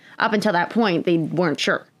Harry. Up until that point, they weren't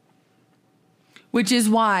sure. Which is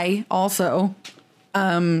why also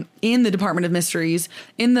in the Department of Mysteries,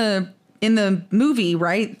 in the movie,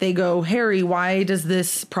 right, they go, Harry, why does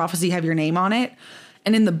this prophecy have your name on it?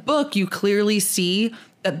 And in the book, you clearly see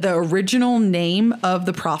that the original name of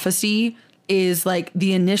the prophecy is like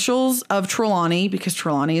the initials of Trelawney, because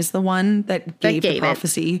Trelawney is the one that gave the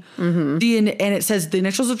prophecy. And it says the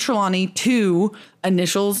initials of Trelawney, 2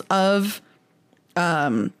 initials of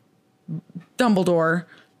Dumbledore,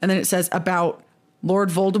 and then it says about Lord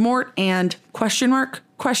Voldemort and question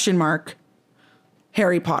mark,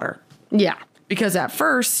 Harry Potter. Yeah. Because at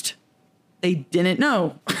first they didn't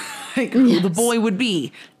know like who the boy would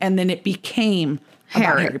be, and then it became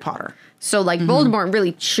about Harry Potter. So, like, Voldemort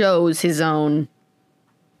really chose his own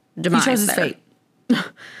demise. He chose his fate.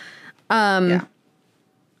 Yeah.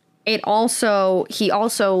 He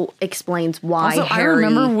also explains why Also, Harry... I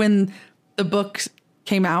remember when the books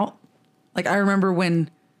came out. Like, I remember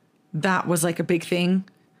when that was like a big thing,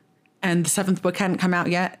 and the 7th book hadn't come out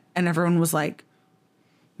yet, and everyone was like,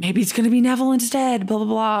 maybe it's going to be Neville instead, blah, blah,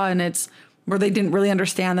 blah. And it's where they didn't really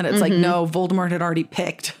understand that it's like, no, Voldemort had already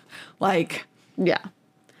picked. Like, yeah.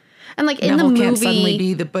 And, like, in Neville the movie... can't suddenly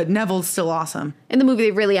be but Neville's still awesome. In the movie,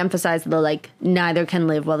 they really emphasize the, like, neither can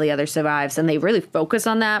live while the other survives. And they really focus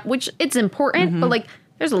on that, which it's important. But, like,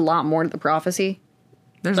 there's a lot more to the prophecy.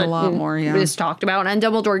 There's a lot more, yeah. We just talked about. And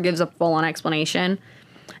Dumbledore gives a full-on explanation.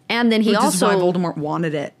 And then he Which also... is why Voldemort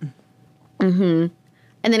wanted it. And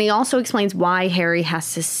then he also explains why Harry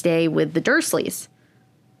has to stay with the Dursleys.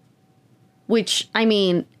 Which, I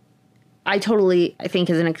mean, I think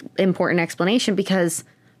is an important explanation, because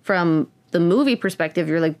from the movie perspective,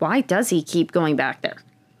 you're like, why does he keep going back there?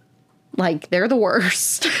 Like, they're the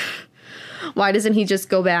worst. Why doesn't he just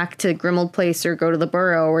go back to Grimmauld Place or go to the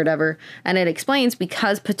Burrow or whatever? And it explains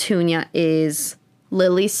because Petunia is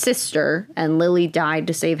Lily's sister, and Lily died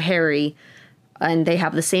to save Harry, and they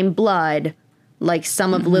have the same blood, like,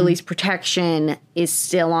 some of Lily's protection is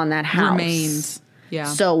still on that house. Remains. Yeah.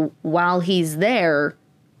 So while he's there,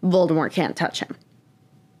 Voldemort can't touch him.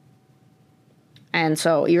 And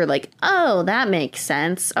so you're like, oh, that makes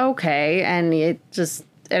sense. Okay. And it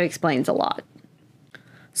explains a lot.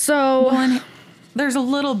 So Well, and there's a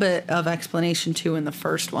little bit of explanation too in the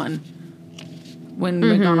first one, when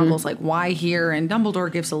McGonagall's like, why here? And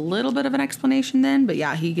Dumbledore gives a little bit of an explanation then, but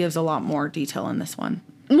yeah, he gives a lot more detail in this one.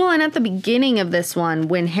 Well, and at the beginning of this one,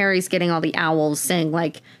 when Harry's getting all the owls saying,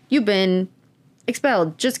 like, you've been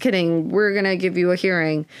expelled. Just kidding. We're going to give you a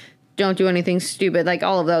hearing. Don't do anything stupid. Like,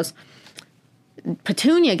 all of those.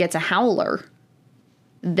 Petunia gets a howler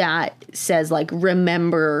that says, like,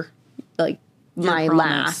 remember, like, my promise.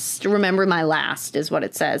 last. Remember my last is what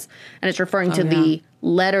it says. And it's referring to yeah. the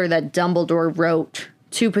letter that Dumbledore wrote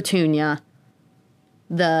to Petunia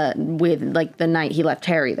with like the night he left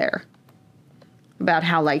Harry there. About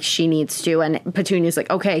how like she needs to, and Petunia's like,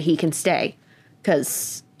 okay, he can stay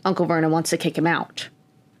because Uncle Vernon wants to kick him out.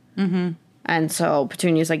 Mm-hmm. And so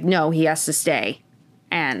Petunia's like, no, he has to stay.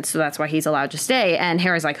 And so that's why he's allowed to stay. And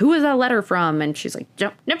Harry's like, who is that letter from? And she's like,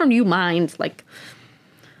 never you mind. Like,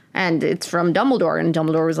 and it's from Dumbledore. And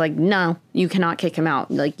Dumbledore was like, no, you cannot kick him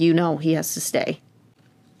out. Like, you know, he has to stay.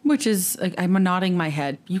 Which is, like, I'm nodding my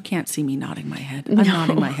head. You can't see me nodding my head. I'm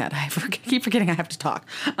nodding my head. I keep forgetting I have to talk.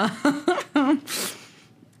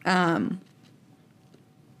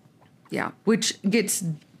 Yeah, which gets,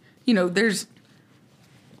 there's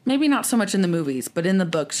maybe not so much in the movies, but in the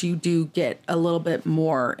books, you do get a little bit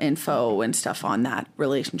more info and stuff on that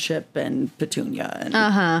relationship and Petunia and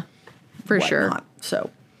For whatnot. sure. So,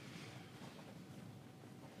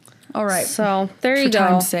 all right. So there you For go.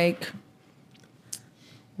 time's sake,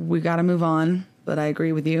 we got to move on, but I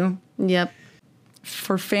agree with you. Yep.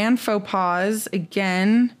 For fan faux pas,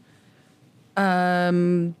 again,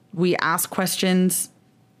 we ask questions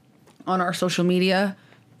on our social media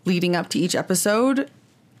leading up to each episode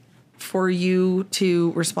for you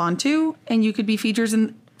to respond to, and you could be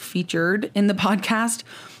featured in the podcast,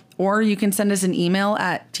 or you can send us an email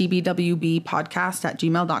at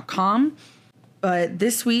tbwbpodcast@gmail.com. But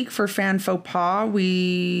this week for fan faux pas,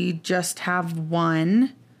 we just have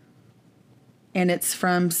one, and it's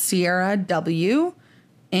from Sierra W.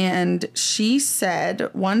 And she said,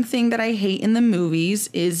 one thing that I hate in the movies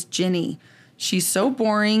is Ginny. She's so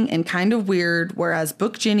boring and kind of weird, whereas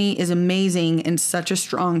Book Ginny is amazing and such a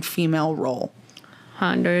strong female role.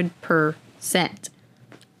 100%.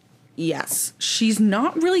 Yes. She's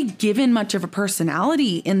not really given much of a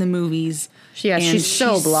personality in the movies. Yeah, and she's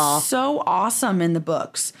so blah. So awesome in the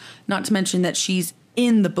books. Not to mention that she's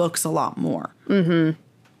in the books a lot more. Mm-hmm.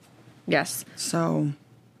 Yes. So.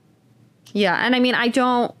 Yeah, and I mean, I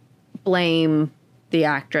don't blame the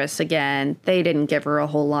actress again. They didn't give her a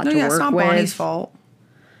whole lot to work it's not with. Bonnie's fault.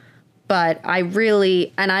 But I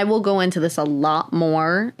really, and I will go into this a lot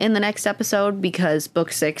more in the next episode because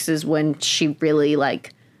book 6 is when she really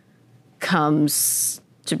like comes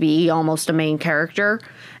to be almost a main character.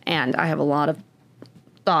 And I have a lot of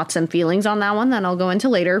thoughts and feelings on that one that I'll go into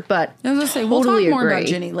later. But I was going to say, we'll totally talk more agree. about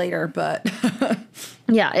Ginny later, but.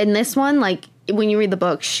 Yeah, in this one, like when you read the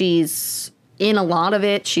book, she's in a lot of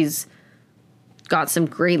it. She's got some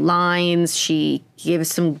great lines. She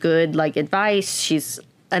gives some good like advice. She's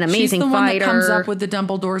an amazing She's the fighter. one that comes up with the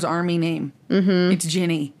Dumbledore's army name. Mm-hmm. It's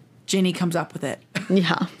Ginny. Ginny comes up with it.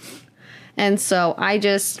 Yeah. And so I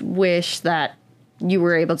just wish that you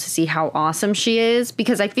were able to see how awesome she is,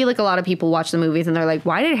 because I feel like a lot of people watch the movies and they're like,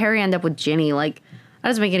 why did Harry end up with Ginny? Like, that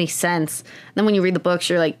doesn't make any sense. And then when you read the books,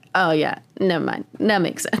 you're like, oh yeah, never mind. That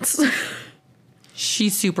makes sense.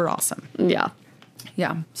 She's super awesome. Yeah.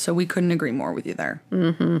 Yeah. So we couldn't agree more with you there.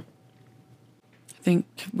 Mm-hmm. I think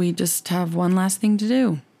we just have one last thing to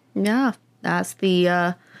do. Yeah. That's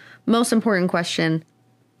the most important question.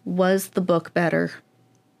 Was the book better?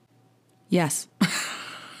 Yes.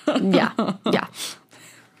 Yeah. Yeah.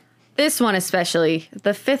 This one especially.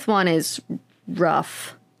 The 5th one is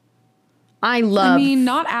rough. I mean,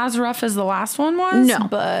 not as rough as the last one was. No.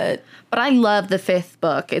 But I love the 5th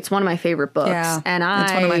book. It's one of my favorite books. Yeah, And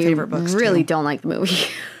it's one of my favorite books, really too. don't like the movie.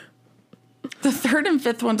 the 3rd and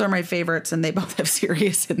 5th ones are my favorites, and they both have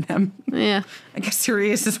Sirius in them. Yeah. I guess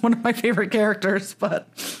Sirius is one of my favorite characters, but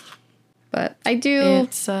I do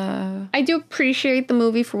appreciate the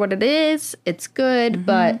movie for what it is. It's good,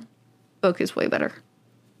 but book is way better.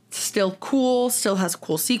 still cool, still has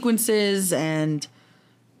cool sequences, and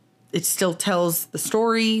it still tells the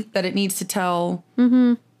story that it needs to tell.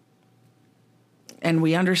 Mm-hmm. And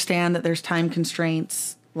we understand that there's time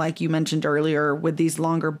constraints, like you mentioned earlier, with these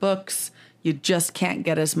longer books. You just can't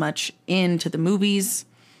get as much into the movies.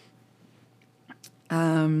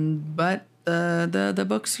 But the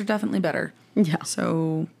books are definitely better. Yeah.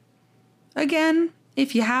 So, again,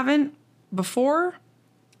 if you haven't before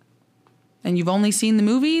and you've only seen the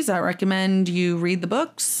movies, I recommend you read the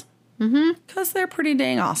books. Because they're pretty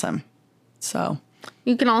dang awesome. So,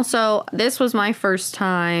 You can also, this was my first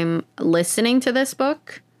time listening to this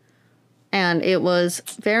book, and it was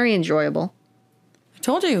very enjoyable. I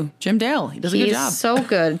told you, Jim Dale, he does a good He's job. so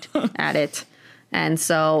good at it. And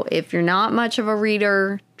so if you're not much of a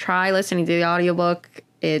reader, try listening to the audiobook.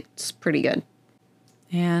 It's pretty good.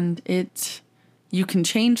 And you can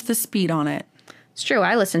change the speed on it. It's true.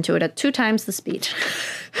 I listened to it at 2 times the speed.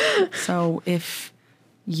 So if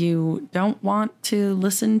you don't want to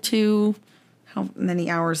listen to how many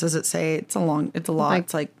hours does it say? It's a lot. Like-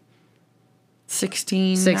 It's like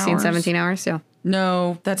 16 16, hours. 17 hours. Yeah.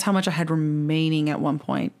 No, that's how much I had remaining at one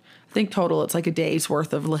point. I think total it's like a day's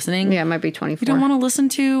worth of listening. Yeah, it might be 24. You don't want to listen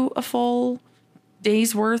to a full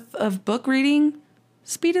day's worth of book reading?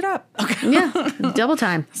 Speed it up. Okay. Yeah, double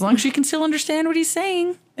time. As long as you can still understand what he's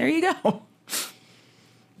saying. There you go.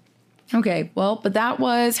 Okay, well, but that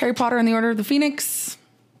was Harry Potter and the Order of the Phoenix.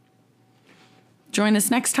 Join us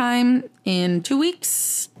next time in 2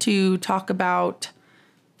 weeks to talk about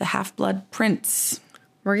the Half-Blood Prince.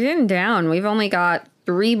 We're getting down. We've only got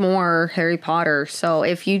 3 more Harry Potter. So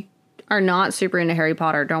if you are not super into Harry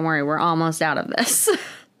Potter, don't worry. We're almost out of this.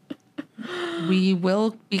 We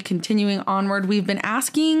will be continuing onward. We've been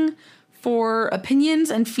asking for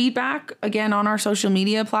opinions and feedback, again, on our social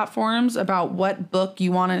media platforms about what book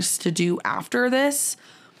you want us to do after this.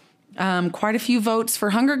 Quite a few votes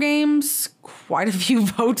for Hunger Games, quite a few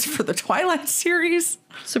votes for the Twilight series.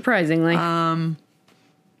 Surprisingly.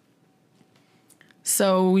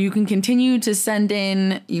 So you can continue to send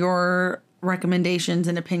in your recommendations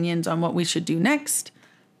and opinions on what we should do next.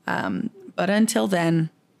 But until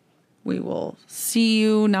then, we will see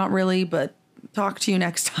you, not really, but talk to you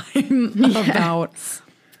next time about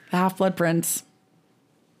the Half-Blood Prince.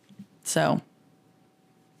 So,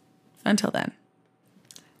 until then,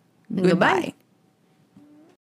 Goodbye. goodbye.